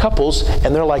 couples,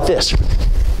 and they're like this.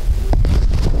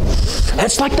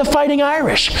 That's like the Fighting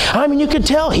Irish. I mean, you could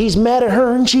tell he's mad at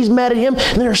her and she's mad at him,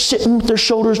 and they're sitting with their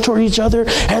shoulders toward each other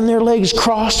and their legs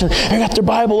crossed, and they got their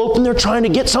Bible open. They're trying to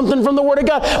get something from the Word of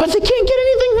God, but they can't get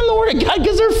anything from the Word of God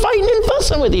because they're fighting and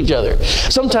fussing with each other.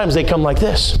 Sometimes they come like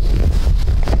this.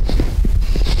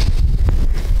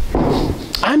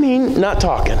 I mean, not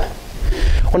talking.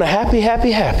 When a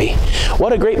happy.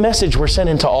 What a great message we're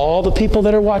sending to all the people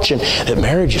that are watching. That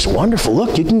marriage is wonderful.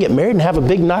 Look, you can get married and have a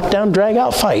big knockdown,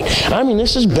 drag-out fight. I mean,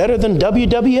 this is better than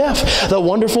WWF, the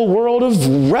wonderful world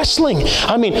of wrestling.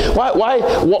 I mean,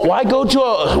 why go to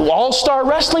an all-star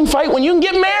wrestling fight when you can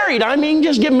get married? I mean,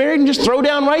 just get married and just throw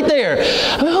down right there.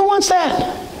 I mean, who wants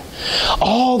that?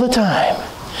 All the time.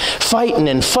 Fighting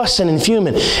and fussing and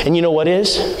fuming. And you know what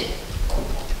is?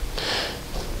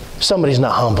 Somebody's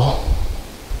not humble.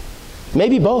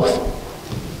 Maybe both.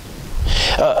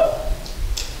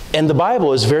 And the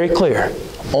Bible is very clear.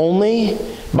 Only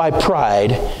by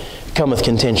pride cometh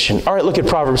contention. All right, look at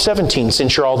Proverbs 17,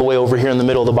 since you're all the way over here in the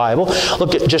middle of the Bible.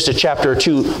 Look at just a chapter or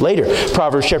two later.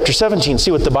 Proverbs chapter 17.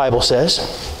 See what the Bible says.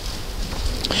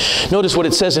 Notice what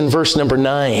it says in verse number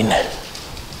 9.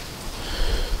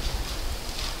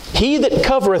 He that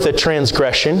covereth a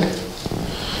transgression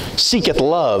seeketh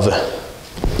love.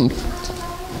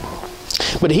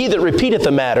 But he that repeateth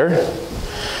the matter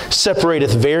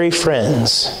separateth very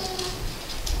friends.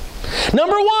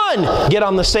 Number 1, get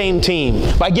on the same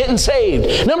team by getting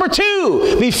saved. Number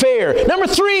 2, be fair. Number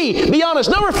 3, be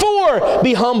honest. Number 4,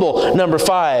 be humble. Number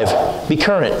 5, be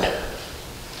current.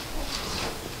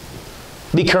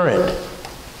 Be current.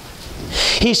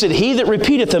 He said, he that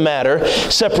repeateth the matter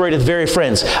separateth very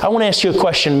friends. I want to ask you a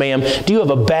question, ma'am. Do you have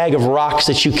a bag of rocks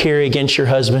that you carry against your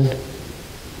husband?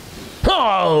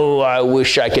 Oh, I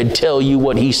wish I could tell you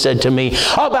what he said to me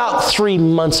about 3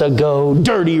 months ago.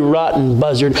 Dirty, rotten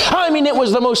buzzard. I mean, it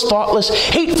was the most thoughtless,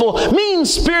 hateful,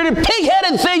 mean-spirited,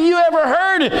 pig-headed thing you ever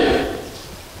heard.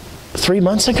 3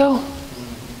 months ago?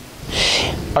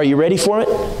 Are you ready for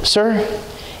it, sir?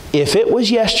 If it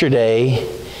was yesterday,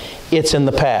 it's in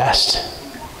the past.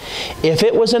 If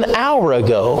it was an hour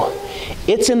ago,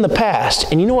 it's in the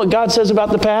past. And you know what God says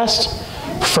about the past?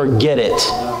 Forget it.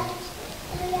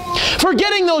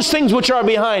 Forgetting those things which are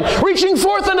behind, reaching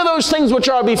forth into those things which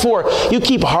are before. You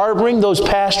keep harboring those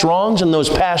past wrongs and those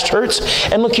past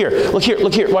hurts. And look here,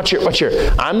 watch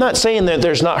here. I'm not saying that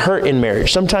there's not hurt in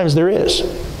marriage. Sometimes there is.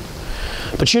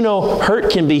 But you know,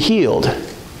 hurt can be healed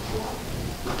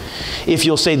if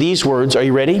you'll say these words. Are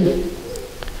you ready?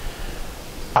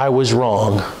 I was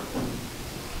wrong.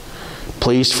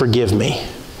 Please forgive me.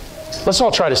 Let's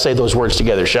all try to say those words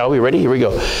together, shall we? Ready? Here we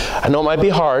go. I know it might be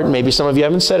hard. Maybe some of you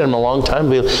haven't said it in a long time.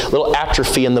 There'll be a little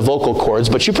atrophy in the vocal cords,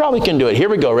 but you probably can do it. Here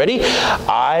we go. Ready?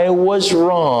 I was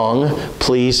wrong.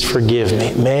 Please forgive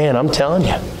me. Man, I'm telling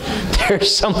you,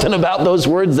 there's something about those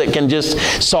words that can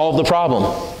just solve the problem.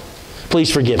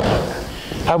 Please forgive me.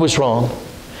 I was wrong.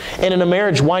 And in a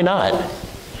marriage, why not?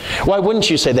 Why wouldn't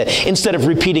you say that instead of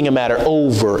repeating a matter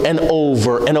over and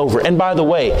over and over? And by the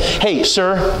way, hey,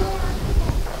 sir,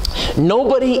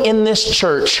 nobody in this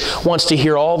church wants to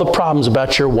hear all the problems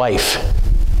about your wife.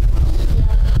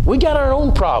 We got our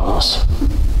own problems.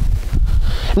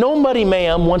 Nobody,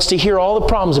 ma'am, wants to hear all the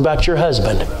problems about your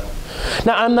husband.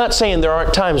 Now, I'm not saying there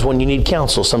aren't times when you need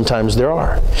counsel. Sometimes there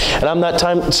are. And I'm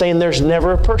not saying there's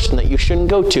never a person that you shouldn't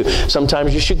go to.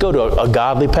 Sometimes you should go to a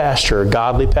godly pastor, or a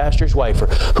godly pastor's wife, or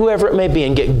whoever it may be,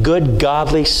 and get good,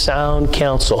 godly, sound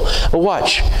counsel. But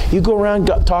watch. You go around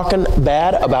talking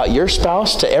bad about your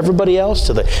spouse to everybody else,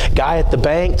 to the guy at the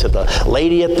bank, to the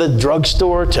lady at the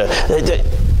drugstore,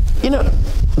 you know,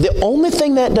 the only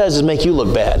thing that does is make you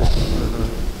look bad.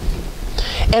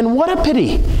 And what a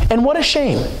pity, and what a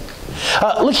shame.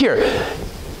 Look here.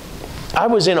 I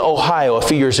was in Ohio a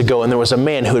few years ago, and there was a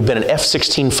man who had been an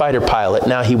F-16 fighter pilot.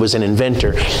 Now he was an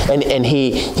inventor. And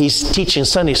he's teaching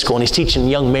Sunday school, and he's teaching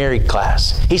young married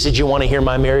class. He said, you want to hear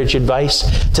my marriage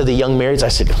advice to the young marrieds? I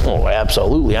said, oh,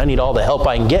 absolutely. I need all the help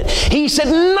I can get. He said,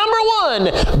 number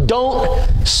 1,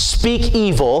 don't speak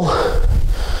evil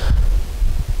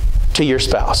to your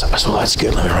spouse. I said, well, that's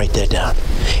good. Let me write that down.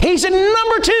 He said,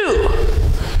 number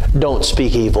 2, don't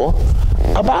speak evil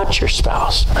about your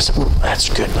spouse. I said, that's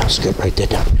good. Write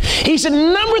that down. He said,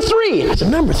 number 3. I said,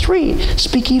 number 3,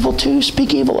 speak evil to,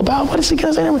 speak evil about. What is he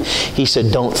going to say? He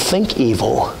said, don't think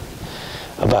evil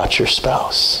about your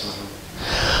spouse.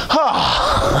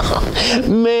 Oh,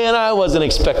 man, I wasn't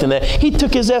expecting that. He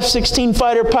took his F-16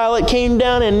 fighter pilot, came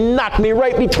down and knocked me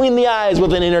right between the eyes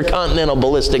with an intercontinental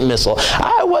ballistic missile.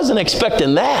 I wasn't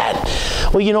expecting that.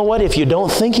 Well, you know what? If you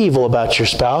don't think evil about your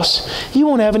spouse, you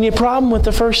won't have any problem with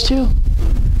the first two.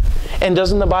 And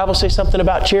doesn't the Bible say something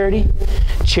about charity?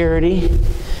 Charity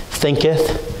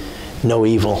thinketh no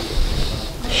evil.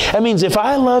 That means if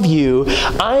I love you,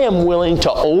 I am willing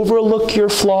to overlook your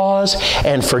flaws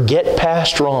and forget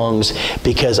past wrongs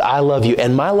because I love you.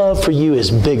 And my love for you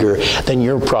is bigger than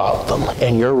your problem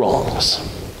and your wrongs.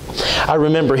 I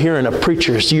remember hearing a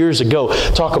preacher years ago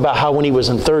talk about how when he was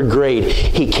in 3rd grade,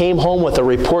 he came home with a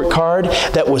report card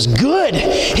that was good.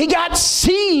 He got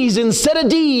C's instead of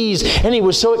D's, and he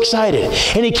was so excited.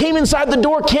 And he came inside the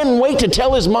door, can't wait to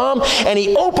tell his mom, and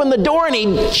he opened the door and he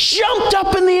jumped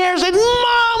up in the air and said,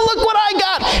 "Mom, look what I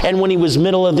got!" And when he was in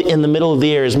the middle of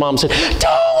the air, his mom said,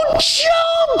 "Don't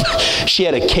jump!" She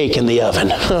had a cake in the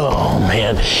oven. Oh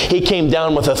man. He came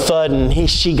down with a thud, and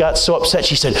she got so upset.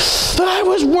 She said, "But I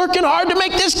was working hard to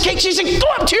make this cake." She said, "Go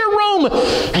up to your room."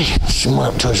 And he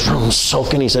went up to his room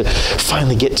sulking. He said,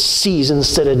 "Finally get C's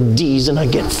instead of D's, and I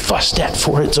get fussed at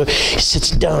for it." So he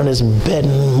sits down in his bed,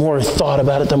 and the more he thought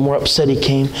about it, the more upset he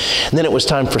came. And then it was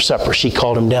time for supper. She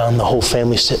called him down. The whole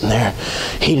family sitting there.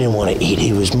 He didn't want to eat.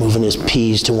 He was moving his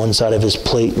peas to one side of his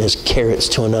plate and his carrots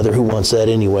to another. Who wants that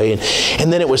anyway?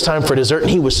 And then it was time for dessert,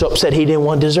 and he was so upset he didn't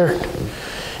want dessert.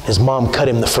 His mom cut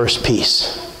him the first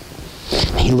piece.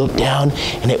 He looked down,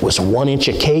 and it was 1 inch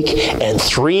of cake and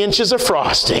 3 inches of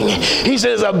frosting. He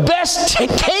says, the best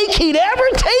cake he'd ever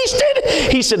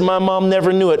tasted. He said, my mom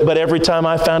never knew it, but every time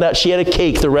I found out she had a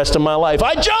cake the rest of my life,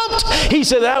 I jumped. He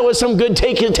said, that was some good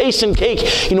tasting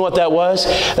cake. You know what that was?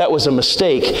 That was a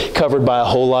mistake covered by a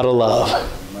whole lot of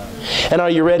love. And are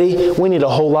you ready? We need a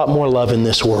whole lot more love in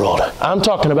this world. I'm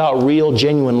talking about real,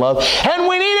 genuine love. And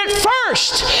we need it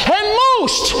first and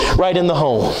most right in the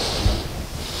home.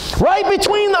 Right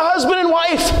between the husband and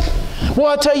wife. Well,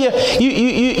 I tell you,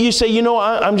 you say, you know,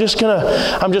 I'm just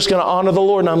gonna honor the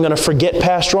Lord, and I'm gonna forget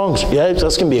past wrongs. Yeah,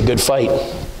 that's gonna be a good fight.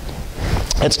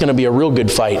 It's going to be a real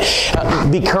good fight.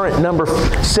 Be current, number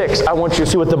 6. I want you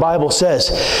to see what the Bible says.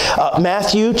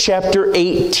 Matthew chapter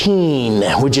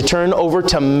 18. Would you turn over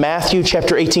to Matthew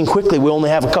chapter 18 quickly? We only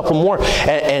have a couple more.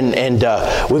 And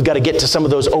we've got to get to some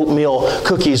of those oatmeal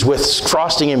cookies with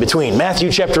frosting in between.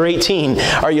 Matthew chapter 18.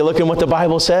 Are you looking what the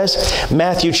Bible says?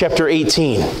 Matthew chapter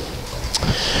 18.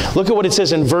 Look at what it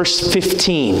says in verse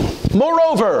 15.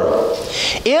 Moreover,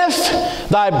 if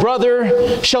thy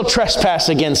brother shall trespass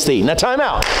against thee. Now time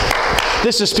out.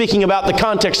 This is speaking about the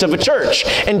context of a church.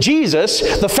 And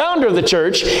Jesus, the founder of the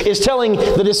church, is telling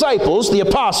the disciples, the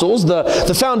apostles,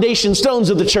 the foundation stones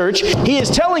of the church, he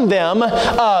is telling them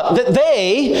that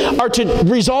they are to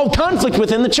resolve conflict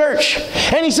within the church.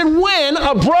 And he said, when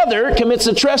a brother commits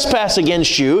a trespass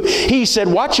against you, he said,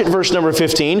 watch it, verse number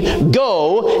 15,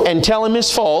 go and tell him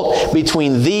his fault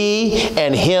between thee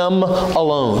and him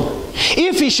alone.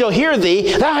 If he shall hear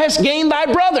thee, thou hast gained thy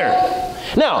brother.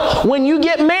 Now, when you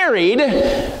get married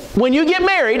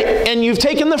and you've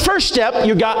taken the first step,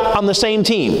 you got on the same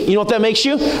team. You know what that makes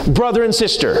you? Brother and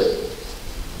sister.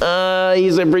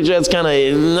 He's a preacher, that's kind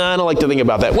of, I don't like to think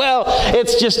about that. Well,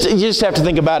 it's just, you just have to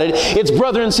think about it. It's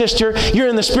brother and sister. You're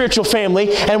in the spiritual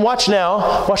family. And watch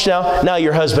now, now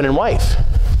you're husband and wife.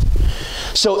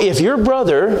 So if your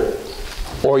brother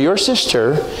or your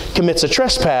sister commits a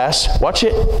trespass, watch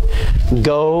it,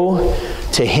 go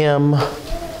to him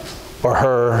or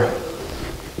her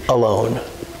alone.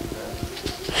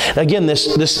 Now again,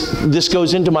 this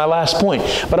goes into my last point,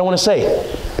 but I want to say,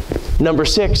 number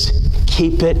 6,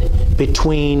 keep it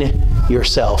between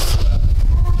yourself.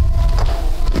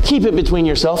 Keep it between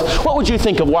yourself. What would you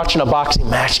think of watching a boxing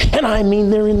match? And I mean,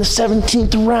 they're in the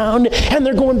 17th round, and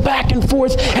they're going back and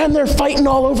forth, and they're fighting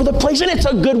all over the place, and it's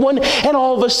a good one, and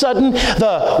all of a sudden,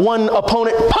 the one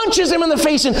opponent punches him in the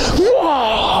face, and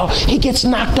whoa, he gets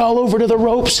knocked all over to the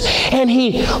ropes, and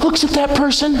he looks at that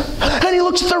person, and he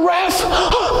looks at the ref,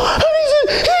 and he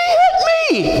says, he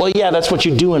hit me. Well, yeah, that's what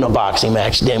you do in a boxing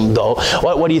match, damn though.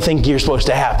 What do you think you're supposed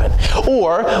to happen?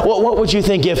 Or, what would you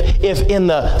think if in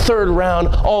the 3rd round,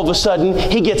 all of a sudden,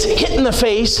 he gets hit in the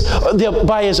face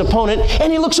by his opponent,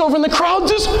 and he looks over in the crowd and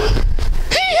says,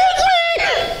 he hit me!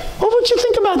 What would you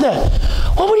think about that?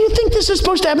 What do you think this is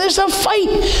supposed to happen? This is a fight.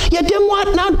 Yeah, then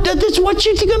what? Now, this is what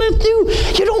you're going to do.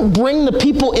 You don't bring the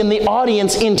people in the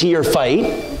audience into your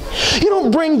fight. You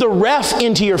don't bring the ref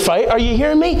into your fight. Are you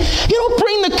hearing me? You don't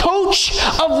bring the coach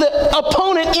of the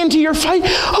opponent into your fight.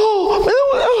 Oh,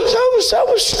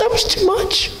 that was too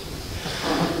much.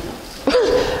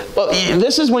 Well,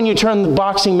 this is when you turn the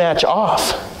boxing match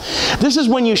off. This is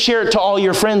when you share it to all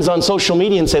your friends on social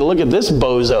media and say, look at this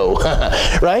bozo,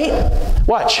 right?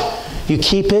 Watch. You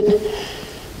keep it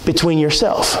between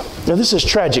yourself. Now, this is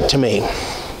tragic to me.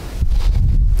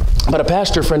 But a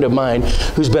pastor friend of mine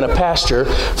who's been a pastor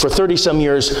for 30-some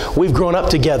years, we've grown up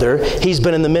together. He's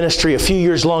been in the ministry a few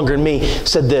years longer than me,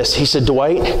 said this. He said,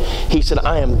 Dwight, he said,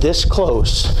 I am this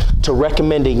close to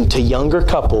recommending to younger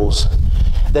couples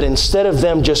that instead of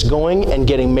them just going and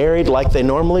getting married like they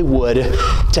normally would,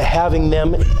 to having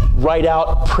them write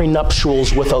out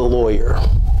prenuptials with a lawyer.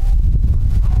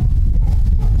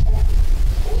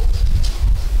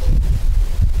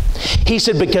 He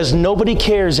said, because nobody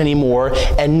cares anymore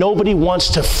and nobody wants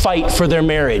to fight for their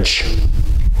marriage.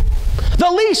 The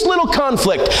least little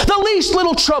conflict, the least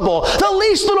little trouble, the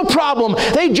least little problem,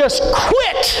 they just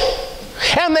quit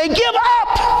and they give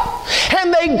up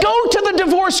and they go to the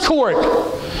divorce court.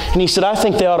 And he said, I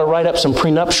think they ought to write up some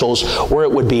prenuptials where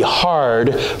it would be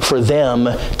hard for them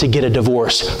to get a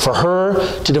divorce, for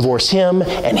her to divorce him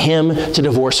and him to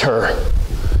divorce her.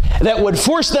 That would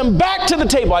force them back to the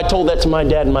table. I told that to my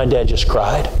dad, and my dad just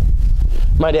cried.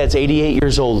 My dad's 88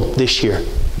 years old this year.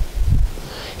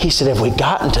 He said, have we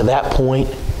gotten to that point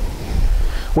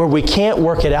where we can't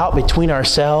work it out between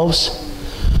ourselves?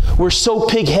 We're so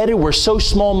pig-headed, we're so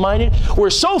small-minded, we're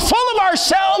so full of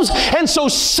ourselves and so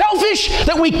selfish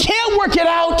that we can't work it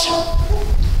out.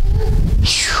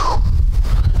 Whew.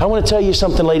 I want to tell you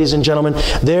something, ladies and gentlemen.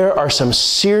 There are some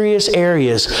serious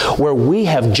areas where we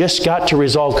have just got to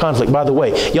resolve conflict. By the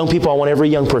way, young people, I want every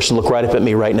young person to look right up at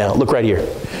me right now. Look right here.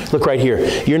 Look right here.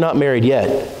 You're not married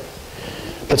yet,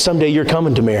 but someday you're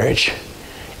coming to marriage.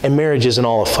 And marriage isn't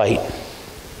all a fight.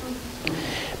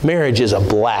 Marriage is a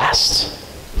blast.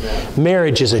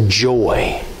 Marriage is a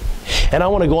joy. And I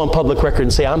want to go on public record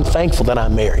and say I'm thankful that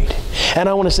I'm married. And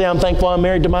I want to say I'm thankful I'm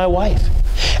married to my wife.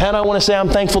 And I want to say I'm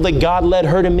thankful that God led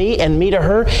her to me and me to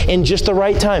her in just the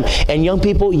right time. And young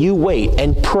people, you wait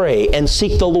and pray and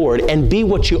seek the Lord and be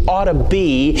what you ought to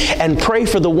be and pray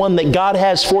for the one that God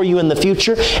has for you in the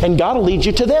future, and God will lead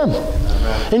you to them.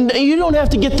 And you don't have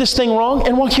to get this thing wrong.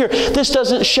 And walk here. This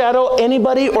doesn't shadow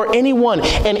anybody or anyone.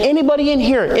 And anybody in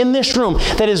here, in this room,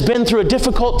 that has been through a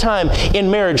difficult time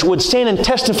in marriage would stand and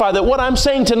testify that what I'm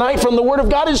saying tonight from the Word of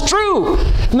God is true.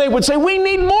 And they would say, we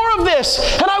need more of this.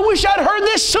 And I wish I'd heard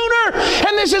this sooner.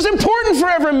 And this is important for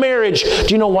every marriage. Do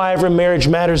you know why every marriage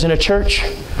matters in a church?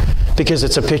 Because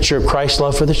it's a picture of Christ's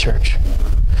love for the church.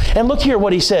 And look here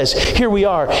what he says. Here we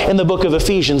are in the book of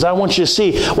Ephesians. I want you to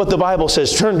see what the Bible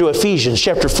says. Turn to Ephesians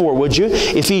chapter 4, would you?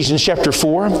 Ephesians chapter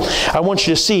 4. I want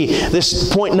you to see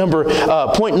this point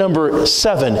number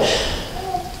 7.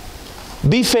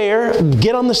 Be fair,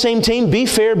 get on the same team, be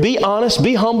fair, be honest,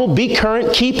 be humble, be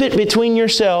current, keep it between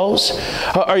yourselves.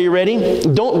 Are you ready?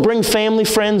 Don't bring family,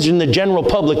 friends, and the general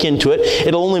public into it.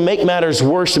 It'll only make matters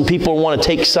worse and people want to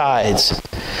take sides.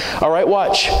 All right,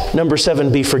 watch. Number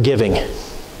 7, be forgiving.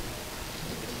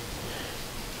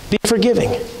 Be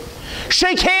forgiving.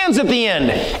 Shake hands at the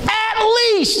end. At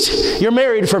least you're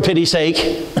married, for pity's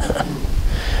sake.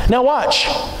 Now watch.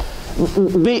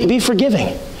 Be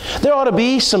forgiving. There ought to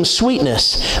be some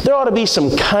sweetness. There ought to be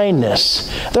some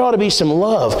kindness. There ought to be some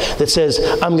love that says,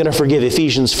 I'm going to forgive.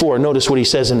 Ephesians 4. Notice what he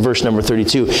says in verse number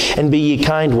 32. And be ye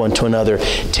kind one to another,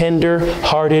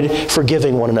 tender-hearted,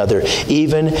 forgiving one another,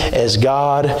 even as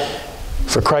God,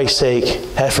 for Christ's sake,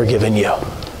 hath forgiven you.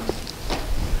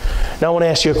 Now I want to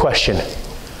ask you a question.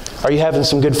 Are you having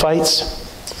some good fights?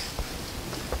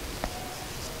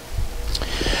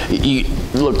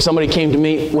 Look, somebody came to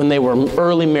me when they were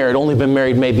early married, only been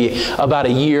married maybe about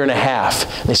a year and a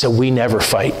half. They said, we never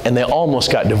fight. And they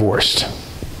almost got divorced.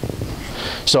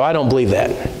 So I don't believe that.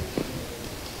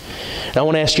 Now I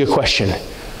want to ask you a question.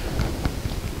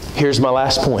 Here's my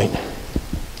last point.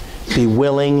 Be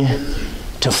willing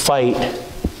to fight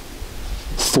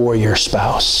for your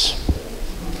spouse.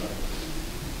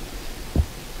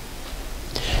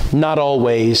 Not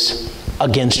always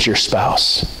against your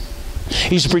spouse.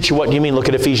 You used to preach, what do you mean? Look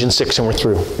at Ephesians 6 and we're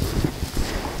through.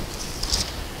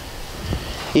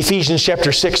 Ephesians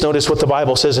chapter 6, notice what the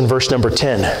Bible says in verse number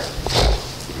 10.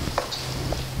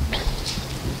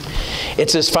 It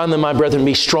says, finally, my brethren,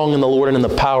 be strong in the Lord and in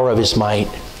the power of His might.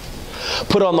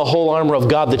 Put on the whole armor of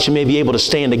God that you may be able to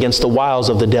stand against the wiles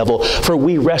of the devil. For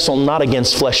we wrestle not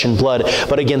against flesh and blood,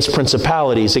 but against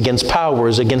principalities, against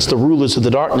powers, against the rulers of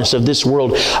the darkness of this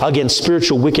world, against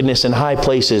spiritual wickedness in high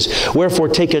places. Wherefore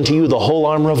take unto you the whole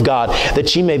armor of God,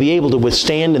 that ye may be able to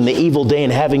withstand in the evil day,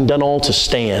 and having done all to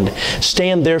stand.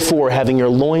 Stand therefore, having your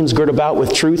loins girt about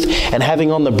with truth, and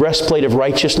having on the breastplate of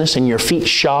righteousness, and your feet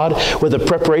shod with the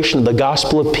preparation of the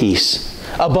gospel of peace.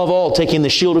 Above all, taking the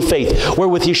shield of faith,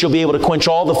 wherewith you shall be able to quench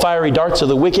all the fiery darts of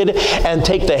the wicked, and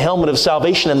take the helmet of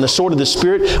salvation and the sword of the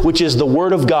Spirit, which is the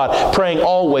word of God, praying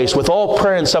always with all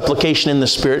prayer and supplication in the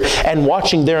Spirit, and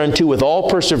watching thereunto with all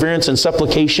perseverance and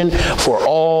supplication for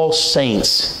all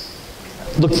saints.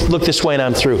 Look this way and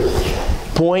I'm through.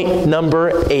 Point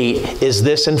number 8 is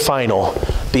this and final.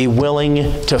 Be willing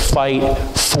to fight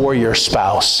for your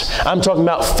spouse. I'm talking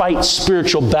about fight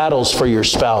spiritual battles for your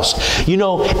spouse. You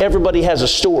know, everybody has a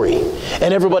story,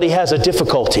 and everybody has a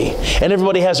difficulty, and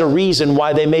everybody has a reason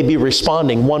why they may be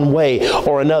responding one way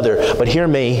or another. But hear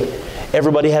me,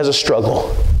 everybody has a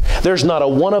struggle. There's not a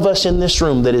one of us in this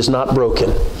room that is not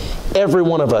broken. Every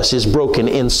one of us is broken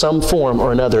in some form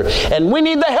or another. And we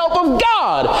need the help of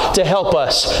God to help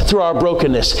us through our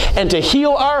brokenness and to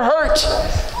heal our hurt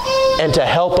and to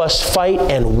help us fight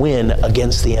and win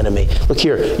against the enemy. Look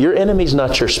here, your enemy's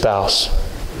not your spouse.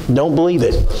 Don't believe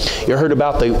it. You heard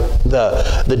about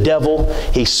the devil?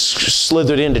 He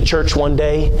slithered into church one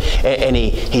day and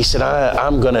he said,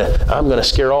 I'm gonna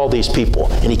scare all these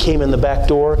people. And he came in the back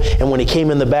door, and when he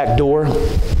came in the back door,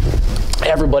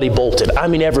 everybody bolted. I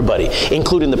mean everybody,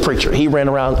 including the preacher. He ran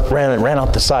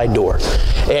out the side door.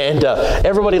 And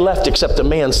everybody left except the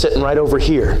man sitting right over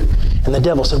here. And the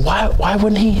devil said, why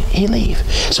wouldn't he leave?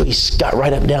 So he got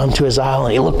right up down to his aisle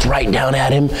and he looked right down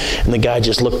at him. And the guy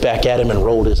just looked back at him and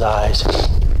rolled his eyes.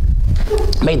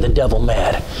 Made the devil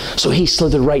mad. So he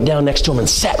slithered right down next to him and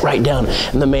sat right down.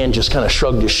 And the man just kind of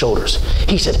shrugged his shoulders.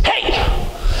 He said, hey!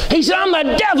 He said, I'm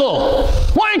the devil!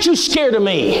 Why aren't you scared of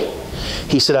me?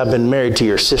 He said, I've been married to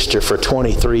your sister for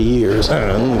 23 years.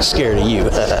 I'm scared of you.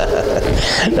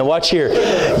 Now watch here.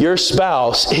 Your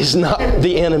spouse is not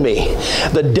the enemy.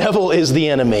 The devil is the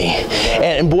enemy.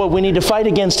 And boy, we need to fight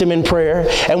against him in prayer.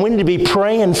 And we need to be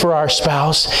praying for our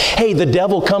spouse. Hey, the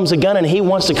devil comes a-gunning. He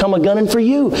wants to come a-gunning for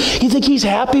you. You think he's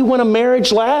happy when a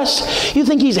marriage lasts? You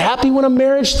think he's happy when a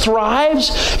marriage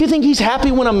thrives? You think he's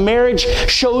happy when a marriage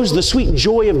shows the sweet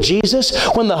joy of Jesus?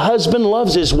 When the husband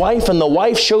loves his wife and the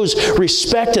wife shows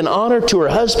respect and honor to her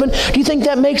husband? Do you think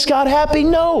that makes God happy?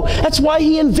 No. That's why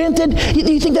he invented,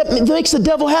 you think that makes the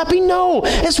devil happy? No.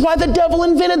 That's why the devil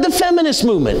invented the feminist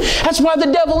movement. That's why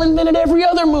the devil invented every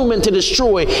other movement to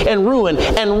destroy and ruin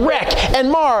and wreck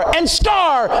and mar and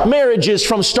scar marriages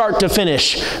from start to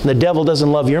finish. And the devil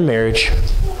doesn't love your marriage.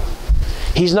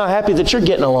 He's not happy that you're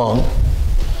getting along.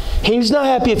 He's not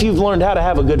happy if you've learned how to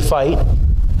have a good fight.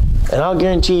 And I'll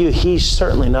guarantee you, he's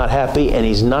certainly not happy, and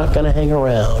he's not going to hang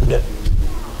around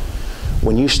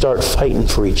when you start fighting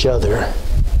for each other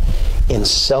in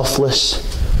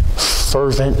selfless,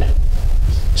 fervent,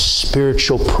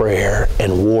 spiritual prayer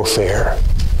and warfare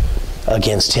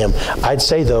against him. I'd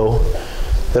say, though,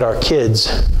 that our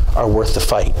kids are worth the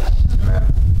fight.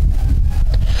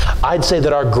 I'd say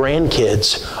that our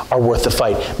grandkids are worth the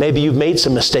fight. Maybe you've made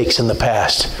some mistakes in the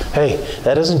past. Hey,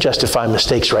 that doesn't justify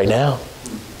mistakes right now.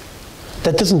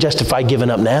 That doesn't justify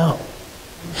giving up now.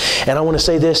 And I want to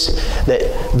say this,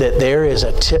 that there is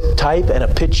a type and a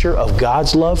picture of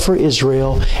God's love for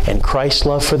Israel and Christ's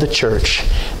love for the church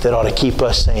that ought to keep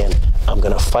us saying, I'm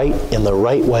going to fight in the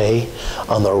right way,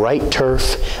 on the right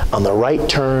turf, on the right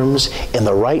terms, in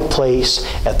the right place,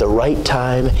 at the right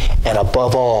time, and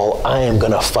above all, I am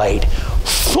going to fight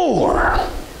for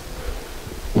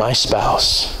my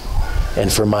spouse and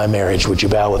for my marriage. Would you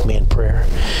bow with me in prayer?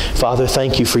 Father,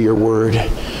 thank you for your word.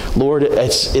 Lord,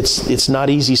 it's not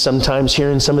easy sometimes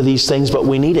hearing some of these things, but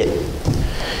we need it.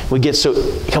 We get so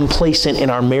complacent in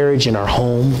our marriage, in our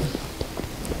home,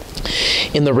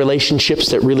 in the relationships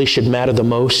that really should matter the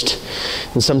most,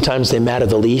 and sometimes they matter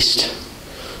the least.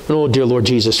 And oh, dear Lord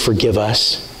Jesus, forgive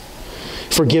us.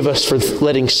 Forgive us for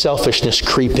letting selfishness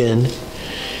creep in.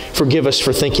 Forgive us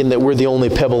for thinking that we're the only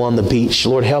pebble on the beach.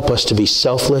 Lord, help us to be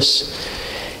selfless,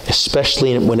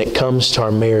 especially when it comes to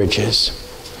our marriages.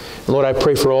 Lord, I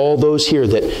pray for all those here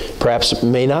that perhaps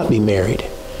may not be married.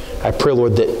 I pray,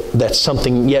 Lord, that that's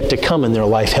something yet to come in their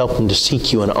life. Help them to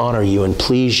seek you and honor you and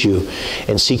please you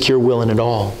and seek your will in it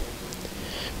all.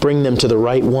 Bring them to the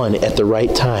right one at the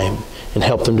right time and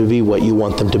help them to be what you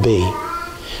want them to be.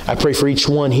 I pray for each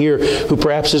one here who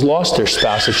perhaps has lost their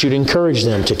spouse, that you'd encourage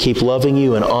them to keep loving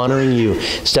you and honoring you,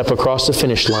 step across the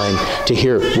finish line to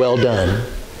hear, well done.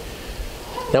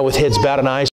 Now with heads bowed and eyes